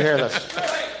 I love to hear this.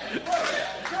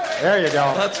 There you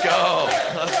go. Let's go.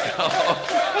 Let's go.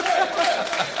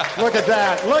 Look at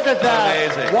that. Look at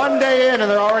that. Amazing. One day in, and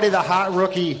they're already the hot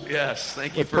rookie. Yes.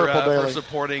 Thank you Purple for Daily.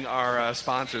 supporting our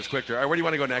sponsors, Quick Trip. All right, where do you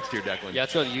want to go next here, Declan? Yeah,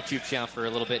 let's go to the YouTube channel for a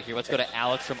little bit here. Let's go to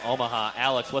Alex from Omaha.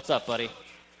 Alex, what's up, buddy?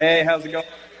 Hey, how's it going?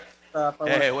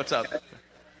 Hey, what's up?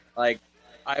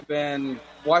 I've been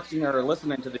watching or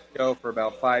listening to the show for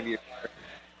about 5 years.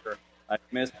 I've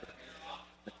missed it.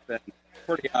 It's been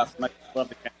pretty awesome. I love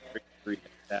the chemistry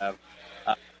you have.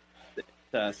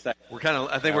 We're kind of.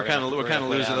 I think we're kind of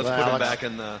losing. Let's put him back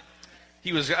in the.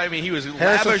 He was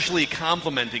lavishly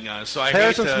complimenting us. So I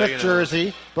Harrison hate to, Smith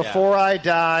jersey. Before I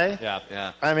die.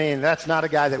 Yeah. I mean, that's not a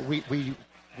guy that we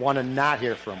want to not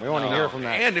hear from. We want to hear from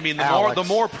that. And I mean, Alex. the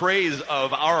more praise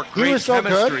of our He great was so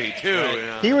chemistry good. too. Right. You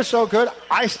know? He was so good.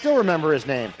 I still remember his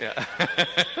name. Yeah,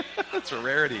 that's a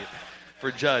rarity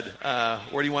for Judd.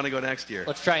 Where do you want to go next year?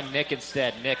 Let's try Nick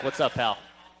instead. Nick, what's up, pal?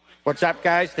 What's up,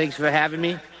 guys? Thanks for having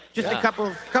me. Just Yeah. a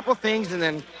couple things and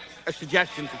then a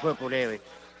suggestion for Purple Daily.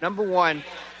 Number one,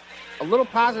 a little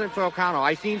positive for O'Connell.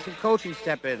 I seen some coaching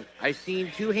step in. I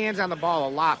seen two hands on the ball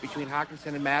a lot between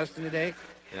Hawkinson and Madison today.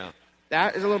 Yeah.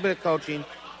 That is a little bit of coaching.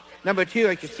 Number two,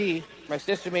 I can see my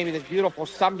sister made me this beautiful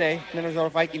Someday Minnesota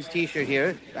Vikings t-shirt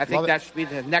here. I think that should be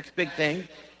the next big thing.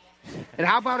 And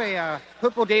how about a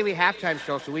Purple Daily halftime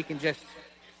show so we can just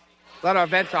let our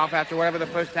vents off after whatever the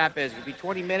first half is. It could be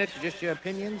 20 minutes or just your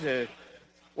opinions or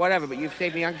whatever, but you've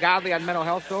saved me ungodly on mental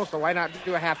health shows, so why not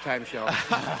do a halftime show?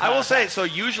 I will say, so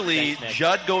usually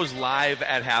Judd goes live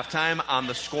at halftime on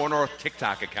the Score North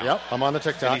TikTok account. Yep, I'm on the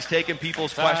TikTok. And he's taking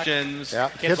people's questions. Yeah,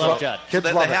 kids love Judd. So Kids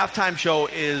the love it. halftime show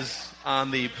is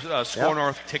on the Score Yep.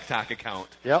 North TikTok account.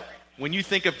 Yep. When you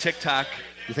think of TikTok,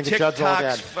 You think of Judd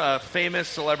TikTok's famous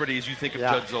celebrities, you think of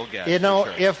Yeah. Judd Zolgad. You know,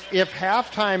 for sure. if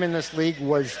halftime in this league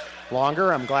was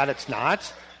longer, I'm glad it's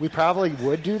not. We probably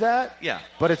would do that. Yeah.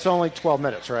 But it's only 12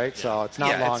 minutes, right? So it's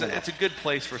not long enough. It's a good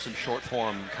place for some short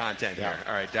form content here.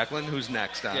 All right, Declan, who's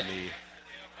next on the?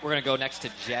 We're going to go next to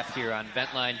Jeff here on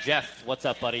Ventline. Jeff, what's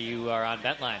up, buddy? You are on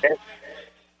Ventline.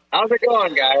 How's it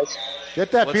going, guys?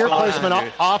 Get that What's beer going on, placement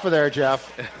dude? off of there,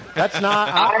 Jeff. That's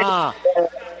not.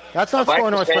 That's not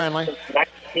Score North friendly.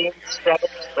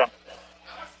 1977.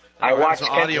 I watched some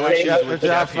audio Kansas issues City. with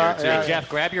Jeff here, too. Jeff,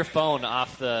 grab your phone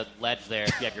off the ledge there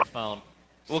if you have your phone.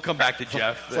 We'll come back to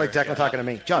Jeff. It's like Declan talking to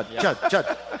me. Judd.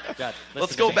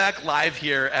 Let's go back live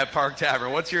here at Park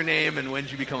Tavern. What's your name and when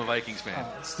did you become a Vikings fan?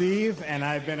 Steve, and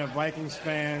I've been a Vikings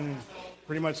fan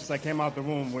pretty much since I came out the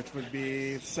womb, which would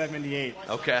be 78.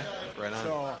 Okay, right on.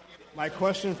 So my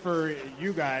question for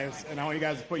you guys, and I want you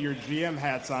guys to put your GM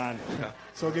hats on.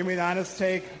 So give me the honest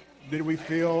take. Did we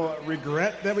feel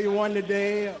regret that we won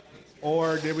today,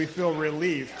 or did we feel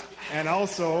relief? And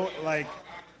also,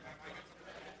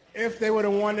 if they would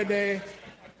have won today,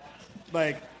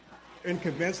 in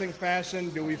convincing fashion,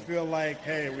 do we feel like,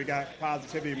 hey, we got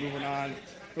positivity moving on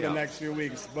for the next few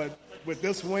weeks? But with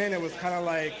this win, it was kind of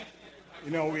like,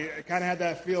 we kind of had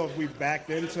that feel if we backed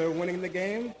into winning the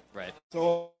game. Right.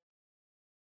 So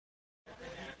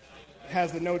it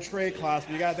has the no trade clause,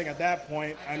 but you got to think at that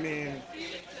point,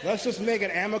 let's just make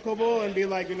it amicable and be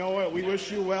like, you know what, we wish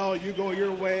you well, you go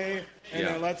your way, and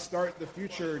then let's start the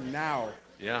future now.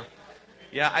 Yeah.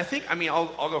 Yeah, I think,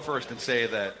 I'll go first and say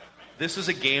that this is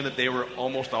a game that they were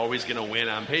almost always going to win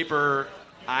on paper.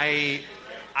 I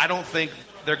don't think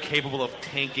they're capable of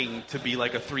tanking to be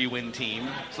like a 3-win team.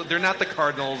 So they're not the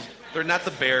Cardinals. They're not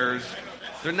the Bears.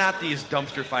 They're not these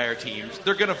dumpster fire teams.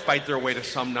 They're going to fight their way to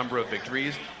some number of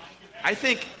victories. I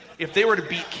think if they were to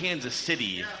beat Kansas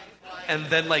City and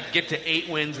then get to 8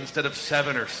 wins instead of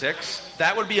 7 or 6,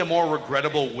 that would be a more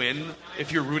regrettable win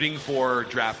if you're rooting for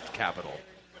draft capital.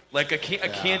 Like a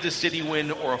Kansas City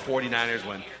win or a 49ers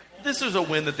win. This is a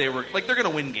win that they were they're going to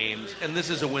win games, and this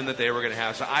is a win that they were going to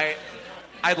have. So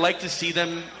I'd like to see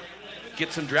them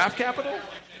get some draft capital,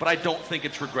 but I don't think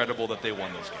it's regrettable that they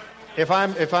won this game.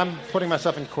 If I'm putting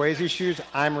myself in Kwesi's shoes,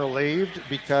 I'm relieved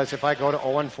because if I go to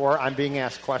 0-4, I'm being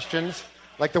asked questions.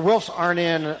 Like the Wilfs aren't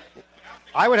in.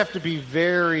 I would have to be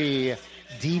very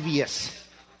devious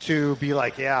to be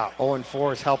like,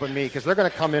 0-4 is helping me because they're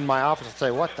going to come in my office and say,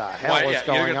 what the hell is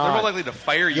going on? They're more likely to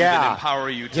fire you than empower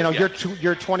you.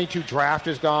 Your 22 draft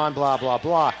is gone, blah, blah,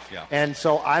 blah. Yeah. And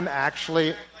so I'm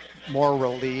actually more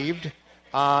relieved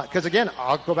because, again,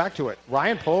 I'll go back to it.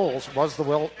 Ryan Poles was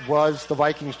the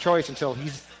Vikings' choice until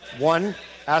he's, one,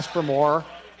 asked for more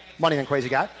money than Kwesi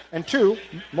got, and two,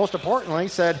 most importantly,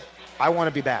 said, I want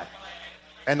to be bad.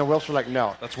 And the Wilfs were like,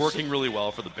 no. That's working really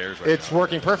well for the Bears right now. It's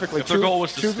working perfectly. If their goal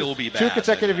was to still be bad. 2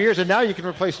 consecutive years, and now you can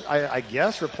replace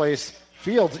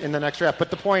Fields in the next draft. But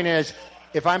the point is,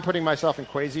 if I'm putting myself in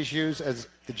Kwesi's shoes as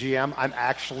the GM, I'm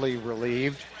actually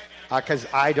relieved because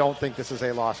I don't think this is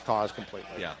a lost cause completely.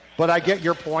 Yeah. But I get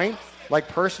your point. Like,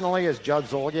 personally, as Judd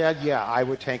Zolgad, I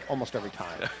would tank almost every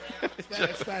time.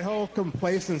 It's that whole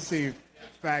complacency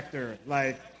factor.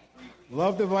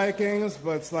 Love the Vikings,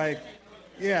 but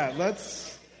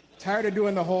it's tired of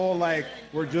doing the whole,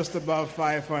 we're just above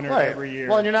 500 every year.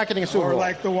 Well, and you're not getting a Super Bowl.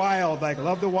 Or the Wild,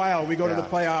 love the Wild. We go to the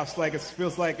playoffs, it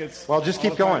feels like it's well, just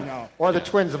keep going. Or the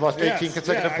Twins have lost 18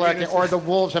 consecutive playoffs, or the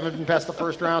Wolves haven't been past the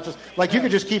first round. You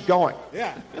could just keep going.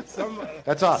 Yeah.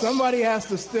 That's us. Somebody has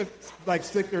to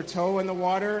stick their toe in the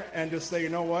water and just say, you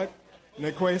know what? In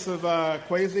the case of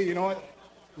Kwesi, you know what?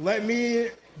 Let me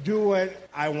do what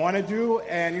I want to do,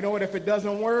 and you know what? If it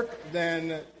doesn't work,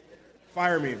 then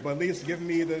fire me, but at least give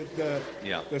me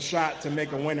the shot to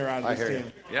make a winner out of this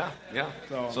team. Yeah.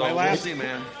 So we'll see,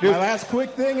 man. My last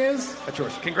quick thing is...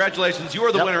 Congratulations. You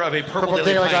are the winner of a Purple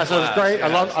Daily Pint Glass. It was great. Yeah.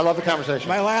 I love the conversation.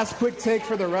 My last quick take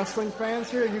for the wrestling fans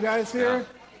here, you guys here,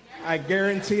 I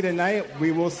guarantee tonight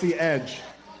we will see Edge.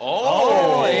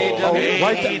 AEW.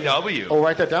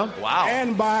 Write that down. Wow.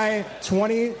 And by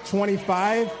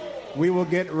 2025, we will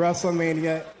get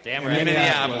WrestleMania in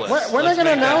Minneapolis. When are they going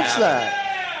to announce that?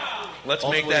 Let's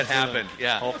make that happen.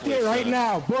 Yeah. Book it right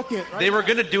now. Book it. They were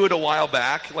going to do it a while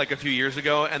back, a few years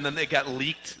ago, and then it got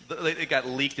leaked. It got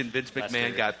leaked, and Vince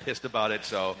McMahon got pissed about it.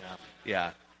 So,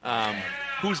 yeah.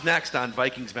 Who's next on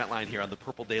Vikings Vent Line here on the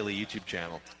Purple Daily YouTube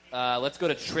channel? Let's go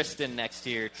to Tristan next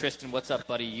here. Tristan, what's up,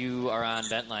 buddy? You are on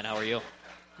Vent Line. How are you?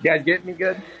 You guys get me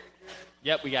good?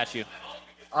 Yep, we got you.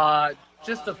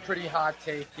 Just a pretty hot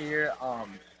take here.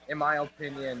 In my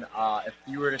opinion, if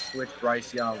you were to switch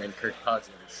Bryce Young and Kirk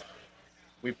Cousins,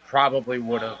 we probably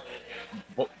would have.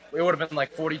 It would have been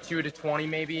 42-20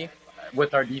 maybe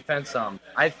with our defense.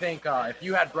 I think if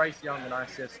you had Bryce Young in our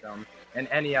system and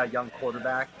any young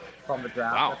quarterback from the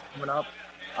draft that's coming up,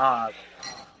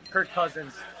 Kirk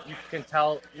Cousins, you can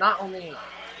tell not only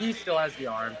he still has the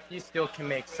arm, he still can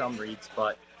make some reads,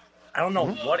 but I don't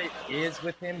know what it is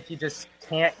with him. He just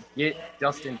can't get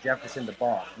Justin Jefferson the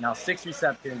ball. Now, 6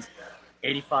 receptions,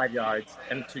 85 yards,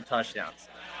 and 2 touchdowns.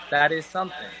 That is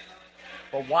something.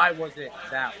 But why was it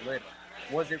that little?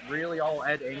 Was it really all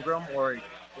Ed Ingram, or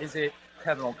is it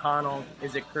Kevin O'Connell?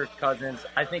 Is it Kirk Cousins?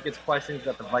 I think it's questions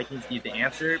that the Vikings need to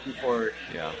answer before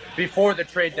the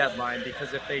trade deadline,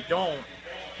 because if they don't,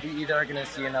 we either are going to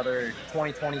see another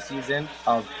 2020 season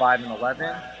of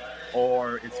 5-11,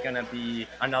 or it's going to be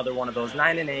another one of those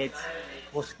 9-8.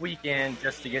 We'll squeak in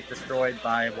just to get destroyed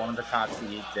by one of the top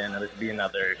seeds, and it'll be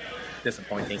another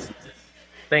disappointing season.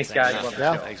 Thanks, guys. Love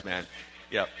the show. Thanks, man.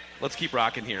 Yep. Let's keep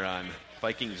rocking here on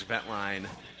Vikings Vent Line.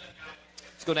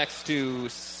 Let's go next to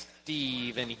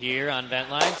Steven here on Vent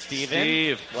Line.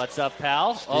 Steve, what's up,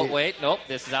 pal? Steve. Oh, wait, nope.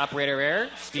 This is operator error.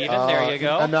 Steven, there you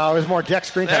go. No, it was more Jack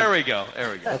screen time. There we go.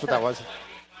 That's what that was.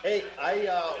 Hey,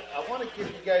 I want to give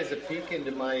you guys a peek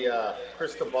into my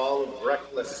crystal ball of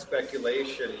reckless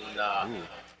speculation.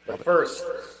 But first,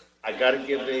 I got to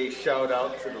give a shout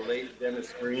out to the late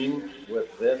Dennis Green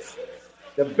with this.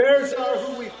 The Bears are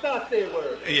who we thought they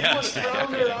were. Yes. You want to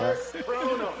crown their arse?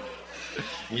 Crown them.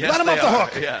 Yes, Let them off the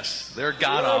hook. Yes, they're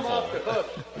god-awful.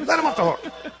 Let them off the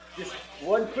hook. Just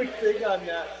one quick thing on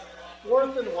that.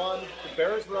 4th and 1, the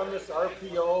Bears run this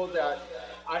RPO that,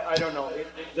 I don't know,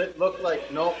 it looked like,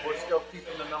 nope, we're still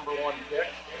keeping the number 1 pick.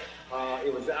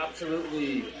 It was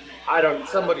absolutely,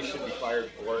 somebody should be fired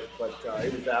for it, but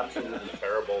it was absolutely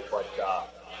terrible. But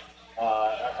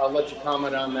I'll let you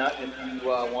comment on that if you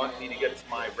want me to get to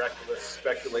my reckless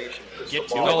speculation. Let's do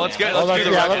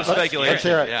the reckless speculation. Let's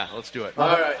hear it. Yeah, let's do it. All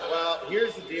right. Well,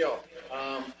 here's the deal.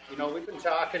 We've been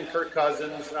talking Kirk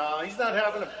Cousins. He's not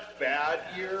having a bad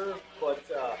year, but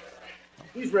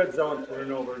these red zone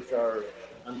turnovers are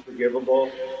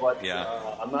unforgivable. But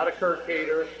I'm not a Kirk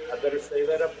hater. I better say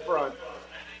that up front.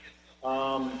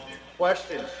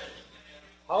 Question.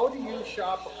 How do you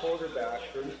shop a quarterback,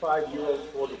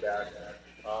 35-year-old quarterback,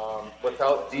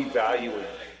 without devaluing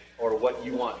or what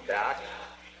you want back?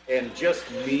 And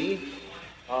just me,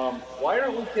 why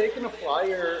aren't we taking a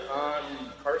flyer on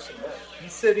Carson Wentz?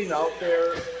 He's sitting out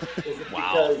there. Is it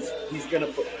because he's going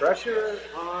to put pressure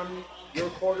on your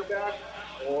quarterback?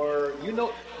 Or,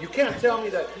 you can't tell me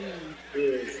that he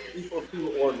is equal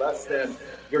to or less than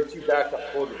your two backup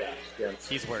quarterbacks.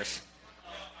 He's worse.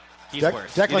 He's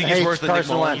worse. Declan hates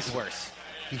Carson Wentz. He's worse.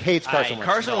 He hates Carson Wentz.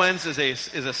 Carson Wentz is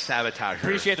a saboteur.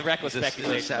 Appreciate the reckless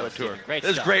speculation. He's a saboteur. Great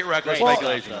This is stuff. great reckless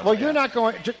speculation. Well, you're not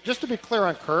going, just to be clear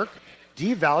on Kirk,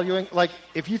 devaluing, like,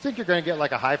 if you think you're going to get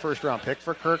like a high first-round pick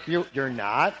for Kirk, you're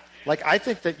not. Like, I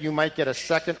think that you might get a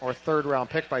second or third-round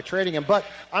pick by trading him, but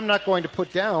I'm not going to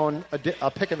put down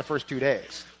a pick in the first 2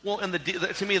 days. Well, and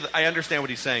to me, I understand what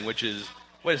he's saying, which is,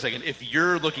 wait a second, if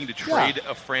you're looking to trade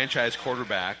a franchise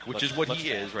quarterback, which is what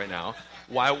he is right now,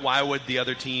 why would the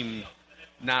other team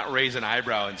not raise an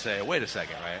eyebrow and say, wait a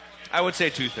second, right? I would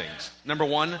say two things. Number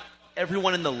one,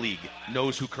 everyone in the league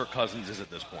knows who Kirk Cousins is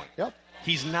at this point. Yep.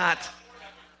 He's not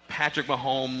Patrick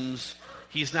Mahomes.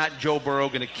 He's not Joe Burrow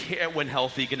when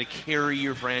healthy, going to carry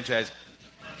your franchise.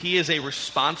 He is a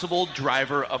responsible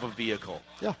driver of a vehicle.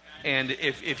 Yeah. And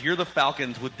if you're the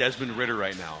Falcons with Desmond Ridder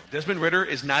right now, Desmond Ridder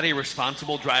is not a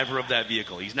responsible driver of that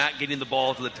vehicle. He's not getting the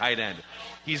ball to the tight end.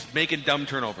 He's making dumb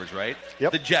turnovers, right?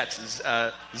 Yep. The Jets,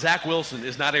 Zach Wilson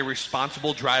is not a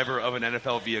responsible driver of an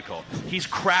NFL vehicle. He's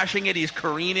crashing it. He's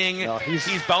careening. No,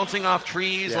 he's bouncing off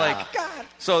trees. Yeah.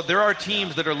 So there are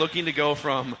teams that are looking to go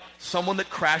from someone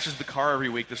that crashes the car every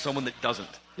week to someone that doesn't.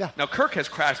 Yeah. Now, Kirk has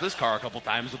crashed this car a couple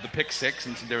times with the pick six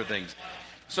and some different things.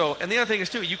 So, and the other thing is,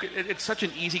 too, it's such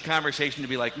an easy conversation to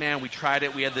be like, man, we tried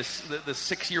it. We had the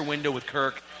 6-year window with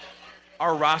Kirk.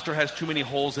 Our roster has too many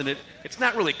holes in it. It's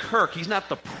not really Kirk. He's not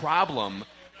the problem.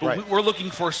 But we're looking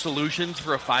for solutions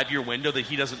for a 5-year window that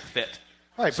he doesn't fit.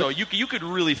 Right, so you could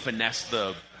really finesse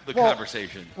the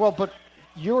conversation. Well, but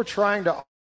you're trying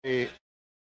to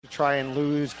try and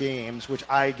lose games, which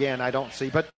I don't see.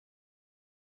 But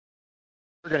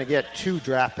we're going to get 2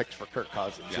 draft picks for Kirk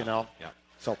Cousins, Yeah.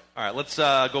 So, all right, let's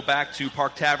go back to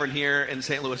Park Tavern here in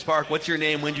St. Louis Park. What's your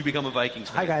name? When did you become a Vikings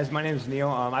fan? Hi, guys. My name is Neil.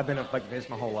 I've been a Vikings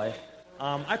fan my whole life.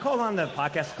 I called on the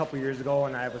podcast a couple years ago,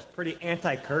 and I was pretty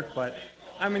anti-Kirk, but,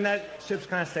 I mean, that ship's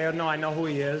kind of sailed. No, I know who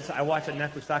he is. I watched a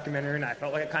Netflix documentary, and I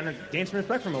felt like it kind of gained some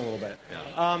respect from him a little bit.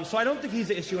 Yeah. So I don't think he's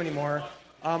the issue anymore.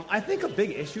 I think a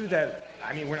big issue that,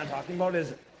 we're not talking about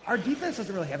is our defense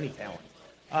doesn't really have any talent.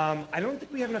 I don't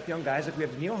think we have enough young guys. Like, we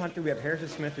have Daniil Hunter, we have Harrison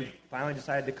Smith, who finally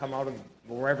decided to come out of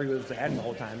wherever he was heading the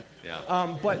whole time.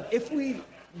 Yeah. But if we,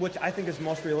 which I think is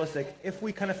most realistic, if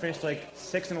we kind of finish like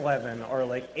 6-11 or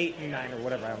like 8-9 or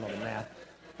whatever, I don't know the math,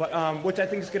 but which I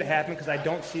think is going to happen because I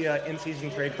don't see an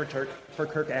in-season trade for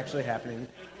Kirk actually happening.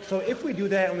 So if we do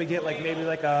that and we get like maybe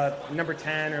like a number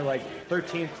 10 or like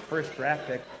 13th first draft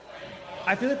pick,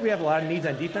 I feel like we have a lot of needs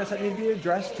on defense that need to be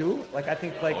addressed too. Like I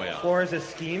think Flores'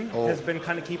 scheme has been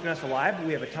kind of keeping us alive, but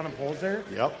we have a ton of holes there.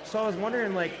 Yep. So I was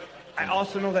wondering, like, I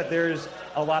also know that there's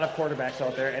a lot of quarterbacks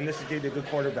out there, and this is going to be a good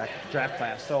quarterback draft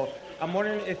class. So I'm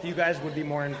wondering if you guys would be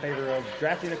more in favor of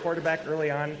drafting a quarterback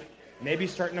early on, maybe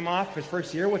starting him off his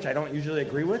first year, which I don't usually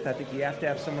agree with. I think you have to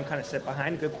have someone kind of sit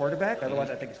behind a good quarterback. Otherwise,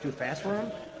 I think it's too fast for him,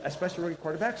 especially rookie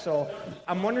quarterback. So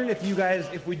I'm wondering if you guys,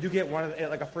 if we do get one of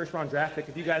like a first-round draft pick,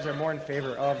 if you guys are more in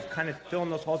favor of kind of filling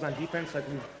those holes on defense like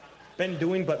we've been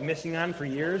doing but missing on for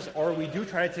years, or we do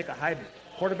try to take a high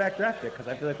quarterback draft pick, because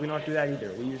I feel like we don't do that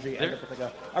either. We usually end up with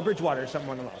like a Bridgewater or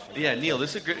someone else. Yeah, Neil,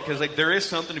 this is good because like there is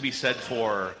something to be said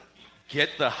for get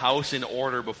the house in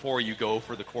order before you go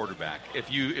for the quarterback.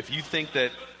 If you think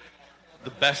that the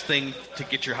best thing to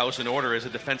get your house in order is a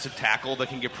defensive tackle that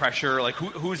can get pressure, like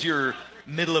who's your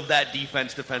middle of that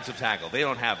defensive tackle? They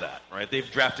don't have that, right? They've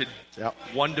drafted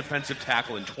one defensive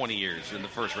tackle in 20 years in the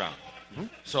first round. Mm-hmm.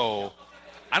 So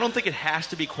I don't think it has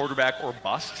to be quarterback or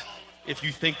bust if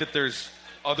you think that there's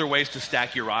other ways to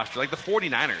stack your roster. Like the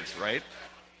 49ers, right?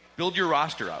 Build your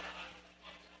roster up.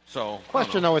 So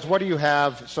question, though, is what do you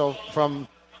have? So from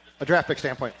a draft pick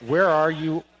standpoint, where are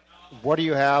you? What do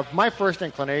you have? My first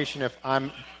inclination, if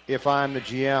I'm the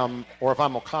GM or if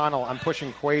I'm O'Connell, I'm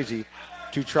pushing Kwesi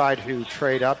to try to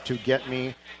trade up to get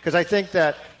me. Because I think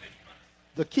that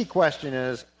the key question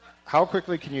is, how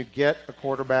quickly can you get a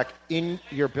quarterback in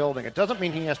your building? It doesn't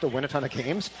mean he has to win a ton of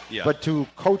games, but to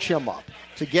coach him up,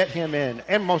 to get him in,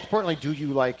 and most importantly, do you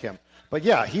like him? But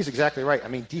yeah, he's exactly right. I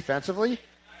mean, defensively,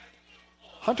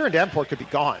 Hunter and Davenport could be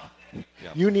gone.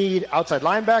 Yeah. You need outside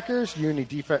linebackers. You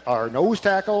need nose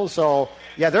tackles. So,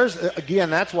 yeah,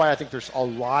 that's why I think there's a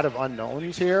lot of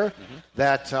unknowns here.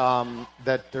 That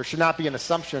there should not be an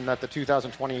assumption that the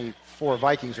 2024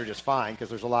 Vikings are just fine, because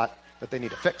there's a lot that they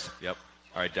need to fix. Yep.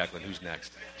 All right, Declan, who's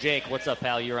next? Jake, what's up,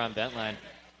 pal? You're on Bentline.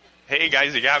 Hey,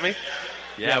 guys, you got me?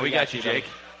 Yeah, we got you, Jake.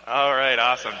 All right,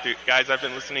 awesome. Dude, guys, I've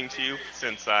been listening to you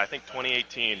since, I think,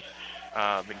 2018.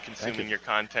 Been consuming your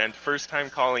content. First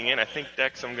time calling in. I think,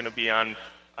 Dex, I'm going to be on,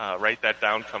 write that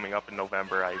down, coming up in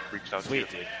November. I reached out to you.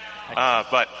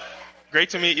 But great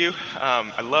to meet you.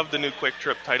 I love the new Quick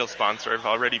Trip title sponsor. I've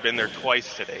already been there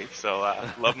twice today, so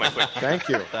love my Quick Trip. Thank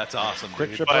you. That's awesome.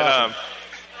 Quick Trip. But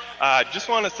just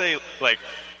want to say,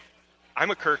 I'm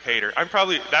a Kirk hater.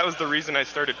 That was the reason I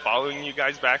started following you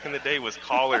guys back in the day, was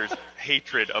callers'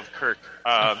 hatred of Kirk.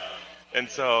 And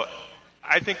so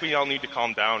I think we all need to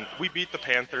calm down. We beat the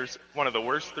Panthers, one of the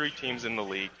worst 3 teams in the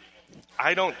league.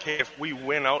 I don't care if we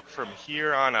win out from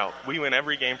here on out. We win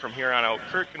every game from here on out.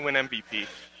 Kirk can win MVP.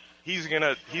 He's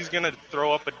gonna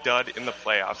throw up a dud in the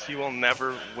playoffs. He will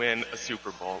never win a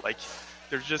Super Bowl.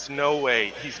 There's just no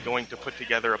way he's going to put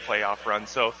together a playoff run.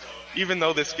 So even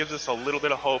though this gives us a little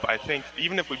bit of hope, I think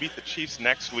even if we beat the Chiefs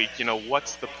next week,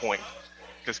 what's the point?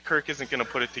 Because Kirk isn't going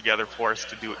to put it together for us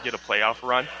to get a playoff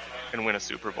run and win a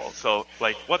Super Bowl. So,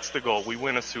 what's the goal? We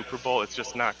win a Super Bowl. It's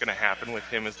just not going to happen with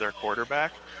him as their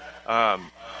quarterback. And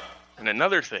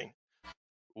another thing,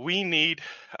 we need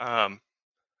you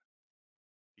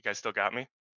guys still got me?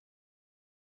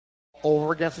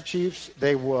 Over against the Chiefs,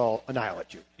 they will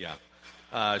annihilate you. Yeah.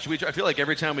 I feel like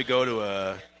every time we go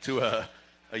to a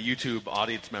YouTube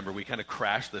audience member, we kind of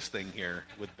crash this thing here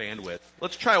with bandwidth.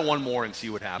 Let's try one more and see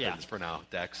what happens for now,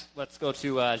 Dex. Let's go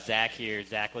to Zach here.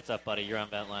 Zach, what's up, buddy? You're on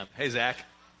Bentline. Hey, Zach.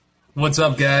 What's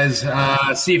up, guys?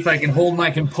 See if I can hold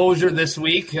my composure this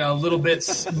week. A little bit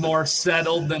more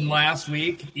settled than last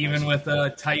week, even with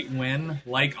a tight win,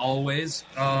 like always.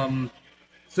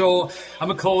 So I'm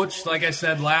a coach, like I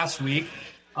said last week.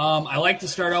 I like to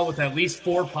start out with at least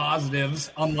 4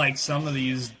 positives, unlike some of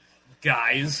these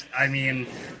guys. I mean,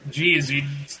 geez, you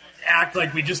act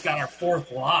like we just got our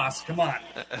 4th loss. Come on.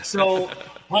 So,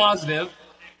 positive,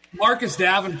 Marcus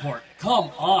Davenport. Come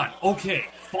on. Okay,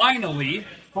 finally,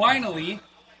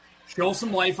 show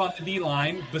some life on the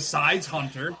D-line besides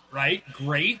Hunter, right?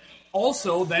 Great.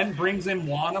 Also, then brings in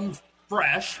Wanham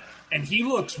fresh, and he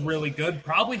looks really good.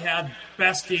 Probably had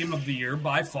best game of the year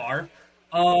by far.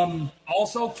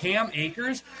 Also, Cam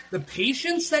Akers, the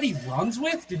patience that he runs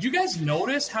with. Did you guys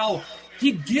notice how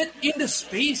he'd get into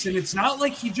space, and it's not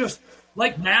like he just,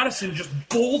 like Madison, just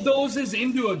bulldozes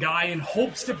into a guy and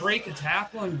hopes to break a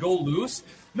tackle and go loose?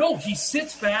 No, he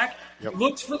sits back,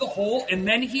 looks for the hole, and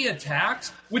then he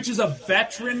attacks, which is a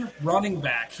veteran running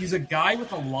back. He's a guy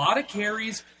with a lot of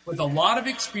carries, with a lot of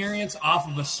experience off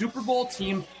of a Super Bowl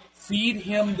team. Feed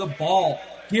him the ball.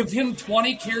 Give him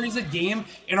 20 carries a game,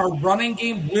 and our running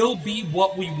game will be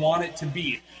what we want it to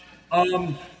be.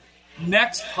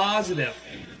 Next positive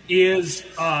is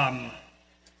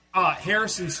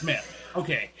Harrison Smith.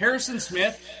 Okay, Harrison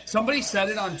Smith, somebody said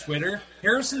it on Twitter.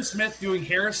 Harrison Smith doing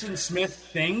Harrison Smith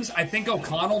things. I think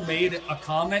O'Connell made a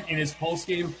comment in his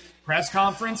postgame press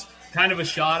conference, kind of a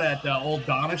shot at old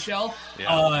Donashell.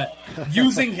 Yeah.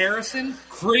 Using Harrison,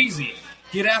 crazy.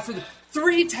 Get after the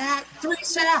 3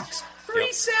 sacks.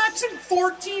 3 sacks and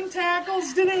 14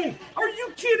 tackles today. Are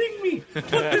you kidding me?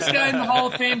 Put this guy in the Hall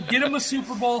of Fame, get him a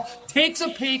Super Bowl, takes a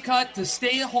pay cut to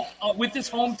stay with his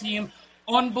home team.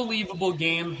 Unbelievable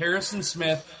game. Harrison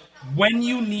Smith, when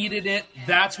you needed it,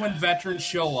 that's when veterans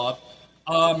show up.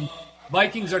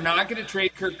 Vikings are not going to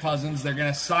trade Kirk Cousins. They're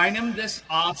going to sign him this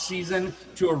offseason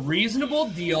to a reasonable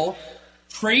deal,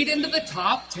 trade into the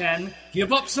top 10,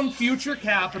 give up some future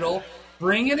capital,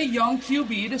 bring in a young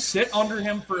QB to sit under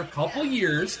him for a couple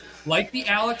years, like the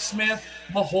Alex Smith,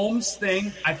 Mahomes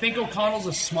thing. I think O'Connell's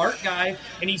a smart guy,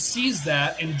 and he sees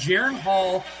that. And Jaron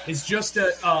Hall is just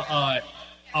a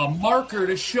marker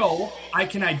to show I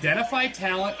can identify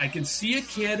talent. I can see a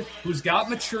kid who's got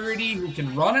maturity, who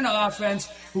can run an offense,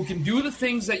 who can do the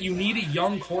things that you need a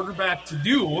young quarterback to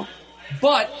do.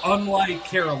 But unlike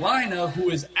Carolina,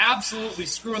 who is absolutely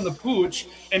screwing the pooch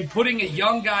and putting a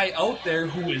young guy out there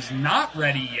who is not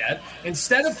ready yet,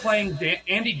 instead of playing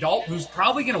Andy Dalton, who's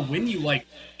probably going to win you like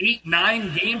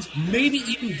 8-9 games, maybe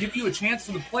even give you a chance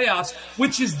for the playoffs,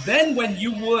 which is then when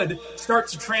you would start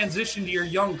to transition to your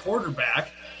young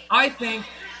quarterback, I think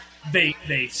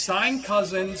They sign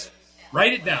Cousins.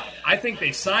 Write it down. I think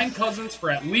they sign Cousins for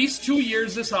at least 2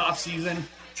 years this offseason,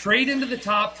 trade into the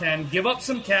top 10, give up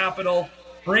some capital,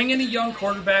 bring in a young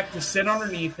quarterback to sit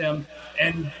underneath him,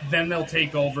 and then they'll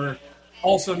take over.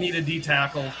 Also need a D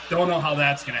tackle. Don't know how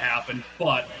that's going to happen,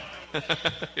 but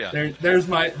there's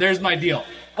my deal.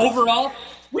 Overall,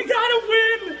 we got to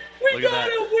win. We got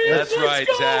to win. That's right,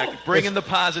 Zach. Bringing the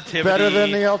positivity. Better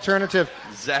than the alternative.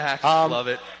 Zach, love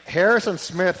it. Harrison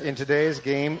Smith in today's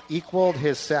game equaled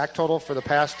his sack total for the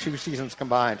past 2 seasons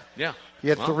combined. Yeah. He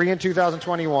had 3 in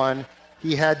 2021.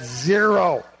 He had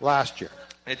 0 last year.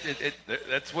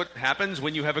 That's what happens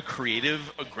when you have a creative,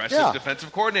 aggressive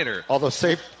defensive coordinator. Although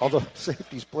safety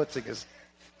blitzing is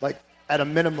like at a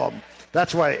minimum.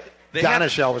 That's why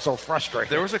Donishell was so frustrating.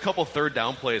 There was a couple third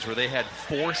down plays where they had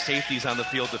 4 safeties on the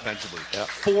field defensively. Yeah.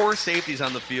 4 safeties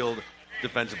on the field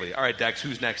defensively. All right, Dex,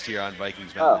 who's next here on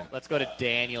Vikings? Let's go to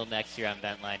Daniel next year on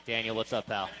Ventline. Daniel, what's up,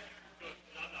 pal?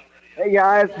 Hey,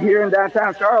 guys, here in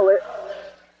downtown Charlotte.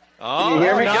 Oh, Can you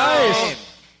hear me? Nice.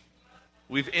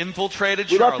 We've infiltrated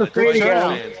We left the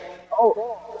Charlotte. stadium.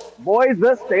 Oh, boys,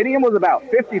 this stadium was about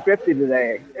 50-50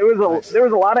 today. There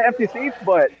was a lot of empty seats,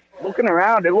 but looking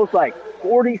around, it looks like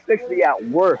 40-60 at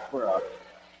worst for us.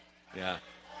 Yeah.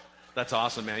 That's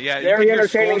awesome, man. Yeah, Very you could hear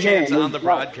entertaining Skull Chants game. on the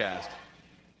broadcast.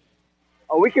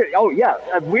 Yeah.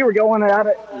 If we were going at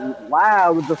it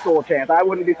loud with the Skull Chant, I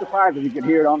wouldn't be surprised if you could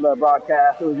hear it on the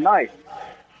broadcast. It was nice.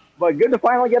 But good to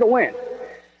finally get a win.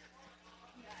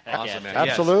 Awesome, man.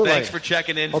 Absolutely. Yes. Thanks for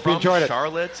checking in Hope you from enjoyed it.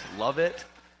 Charlotte. Love it.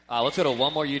 Let's go to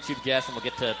one more YouTube guest, and we'll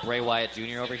get to Bray Wyatt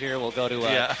Jr. over here. We'll go to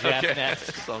Jeff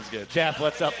next. Sounds good. Jeff,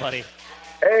 what's up, buddy?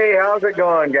 Hey, how's it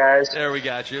going, guys? There we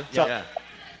got you. Yeah.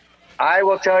 I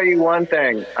will tell you one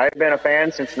thing. I've been a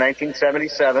fan since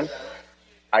 1977.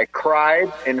 I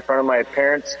cried in front of my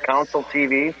parents' console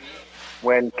TV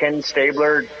when Ken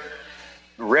Stabler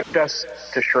ripped us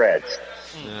to shreds.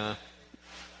 Yeah.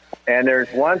 And there's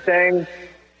one thing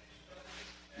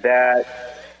that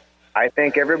I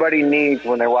think everybody needs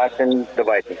when they're watching the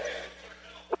Vikings.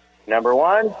 Number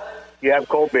 1, you have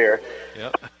cold beer.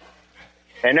 Yep.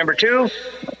 And number 2,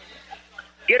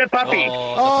 get a puppy.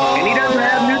 Oh. And he doesn't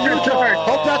have Nutrisource.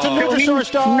 Hope that's a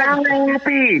Nutrisource dog. Not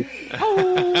happy.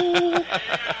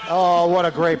 Oh, what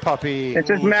a great puppy. It's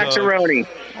just Maxaroni.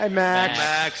 Hi, Max.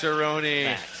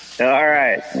 Maxaroni. All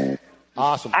right.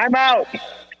 Awesome. I'm out.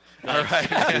 All right,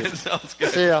 man. Sounds good.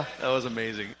 See ya. That was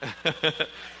amazing.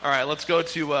 All right, let's go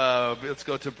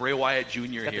to Bray Wyatt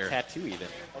Jr. Got here. the tattoo even.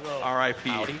 R.I.P.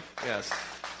 Howdy. Yes.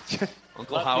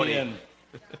 Uncle Let Howdy. me in.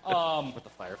 With the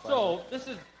firefly. So this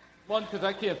is one because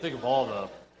I can't think of all the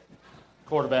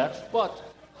quarterbacks,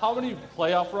 but how many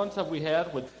playoff runs have we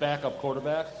had with backup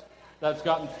quarterbacks that's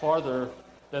gotten farther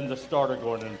than the starter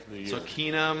going into the year? So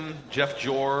Keenum, Jeff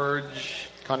George,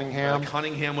 Cunningham.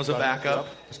 Cunningham was a backup.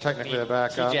 It's technically a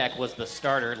backup. T-Jack was the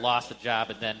starter, lost the job,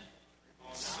 and then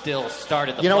still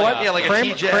started the You know what? playoffs. Yeah, like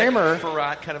Kramer- a T-Jack, Kramer-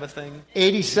 Farrat kind of a thing.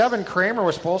 87, Kramer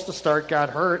was supposed to start, got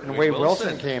hurt, and Wade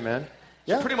Wilson came in.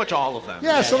 Yeah. Pretty much all of them.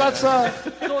 Yeah, so that's So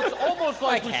it's almost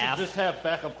like we half. should just have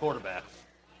backup quarterbacks.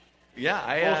 Yeah,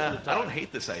 Most of the I time. don't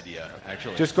hate this idea,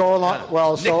 actually. just go along.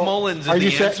 Well, Nick so Mullins is are you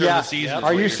the say- answer yeah. of the season. is Are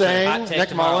what you you're saying Hot take Nick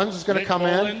tomorrow. Mullins is going to Nick come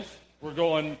in Mullins, we're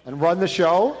going. and run the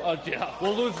show? Yeah,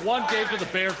 we'll lose one game to the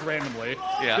Bears randomly.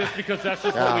 Yeah. Just because that's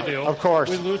just Yeah, what we do. of course.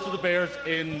 We lose to the Bears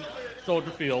in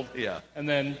Soldier Field. Yeah. And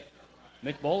then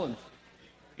Nick Mullins.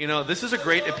 You know, this is a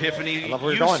great epiphany. I love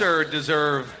where You, you're going. sir,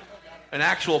 deserve an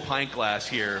actual pint glass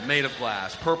here, made of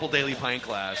glass, Purple Daily pint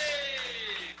glass,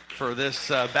 for this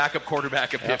backup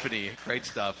quarterback epiphany. Great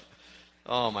stuff.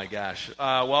 Oh, my gosh.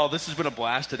 Well, this has been a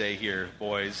blast today here,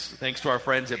 boys. Thanks to our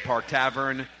friends at Park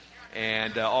Tavern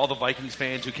and all the Vikings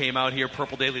fans who came out here,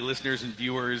 Purple Daily listeners and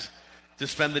viewers, to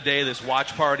spend the day, this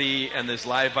watch party and this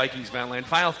live Vikings Ventline.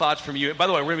 Final thoughts from you. By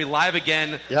the way, we're going to be live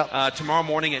again tomorrow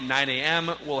morning at 9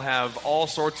 a.m. We'll have all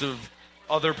sorts of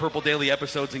other Purple Daily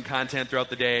episodes and content throughout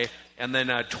the day. And then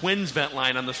Twins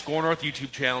Ventline on the Score North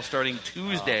YouTube channel starting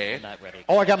Tuesday. I'm not ready.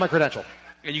 Oh, I got my credential.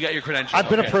 And you got your credential. I've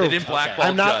been Okay. approved. They didn't blackball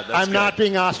I'm not. Judd. That's I'm not good.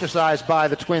 being ostracized by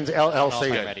the Twins LLC.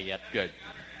 I'm not ready yet. Good.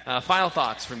 Final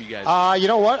thoughts from you guys. You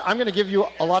know what? I'm going to give you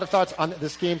a lot of thoughts on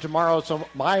this game tomorrow. So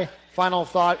my final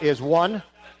thought is 1,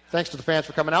 thanks to the fans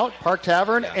for coming out, Park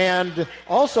Tavern, and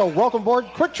also welcome aboard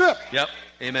Quick Trip. Yep.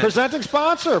 Amen. Presenting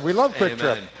sponsor. We love Quick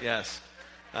Amen. Trip. Yes.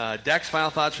 Dex, final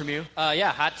thoughts from you?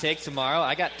 Yeah, hot take tomorrow.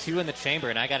 I got 2 in the chamber,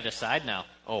 and I got to decide now.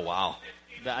 Oh, wow.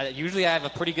 Usually I have a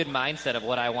pretty good mindset of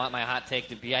what I want my hot take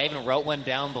to be. I even wrote one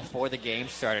down before the game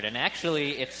started. And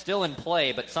actually, it's still in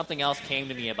play, but something else came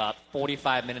to me about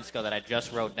 45 minutes ago that I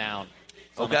just wrote down.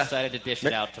 So Okay. I'm excited to dish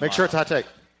it out tomorrow. Make sure it's hot take.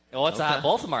 Well, it's hot.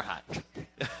 Both of them are hot.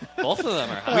 Both of them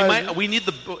are. We need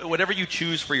the whatever you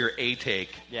choose for your A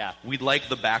take. Yeah. We'd like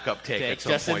the backup take at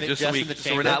some point,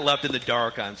 so we're not left in the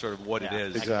dark on sort of what it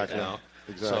is. Exactly. You know?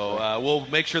 Exactly. So we'll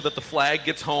make sure that the flag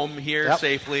gets home here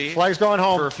safely. Flag's going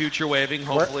home for future waving.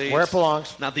 Hopefully, where it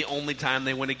belongs. Not the only time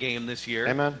they win a game this year.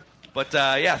 Amen. But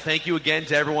thank you again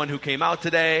to everyone who came out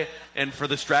today, and for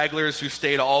the stragglers who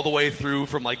stayed all the way through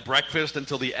from like breakfast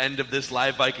until the end of this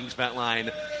live Vikings vent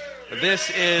line. This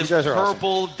is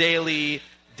Purple Daily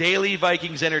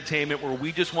Vikings entertainment, where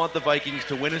we just want the Vikings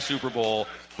to win a Super Bowl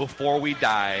before we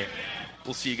die.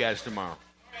 We'll see you guys tomorrow.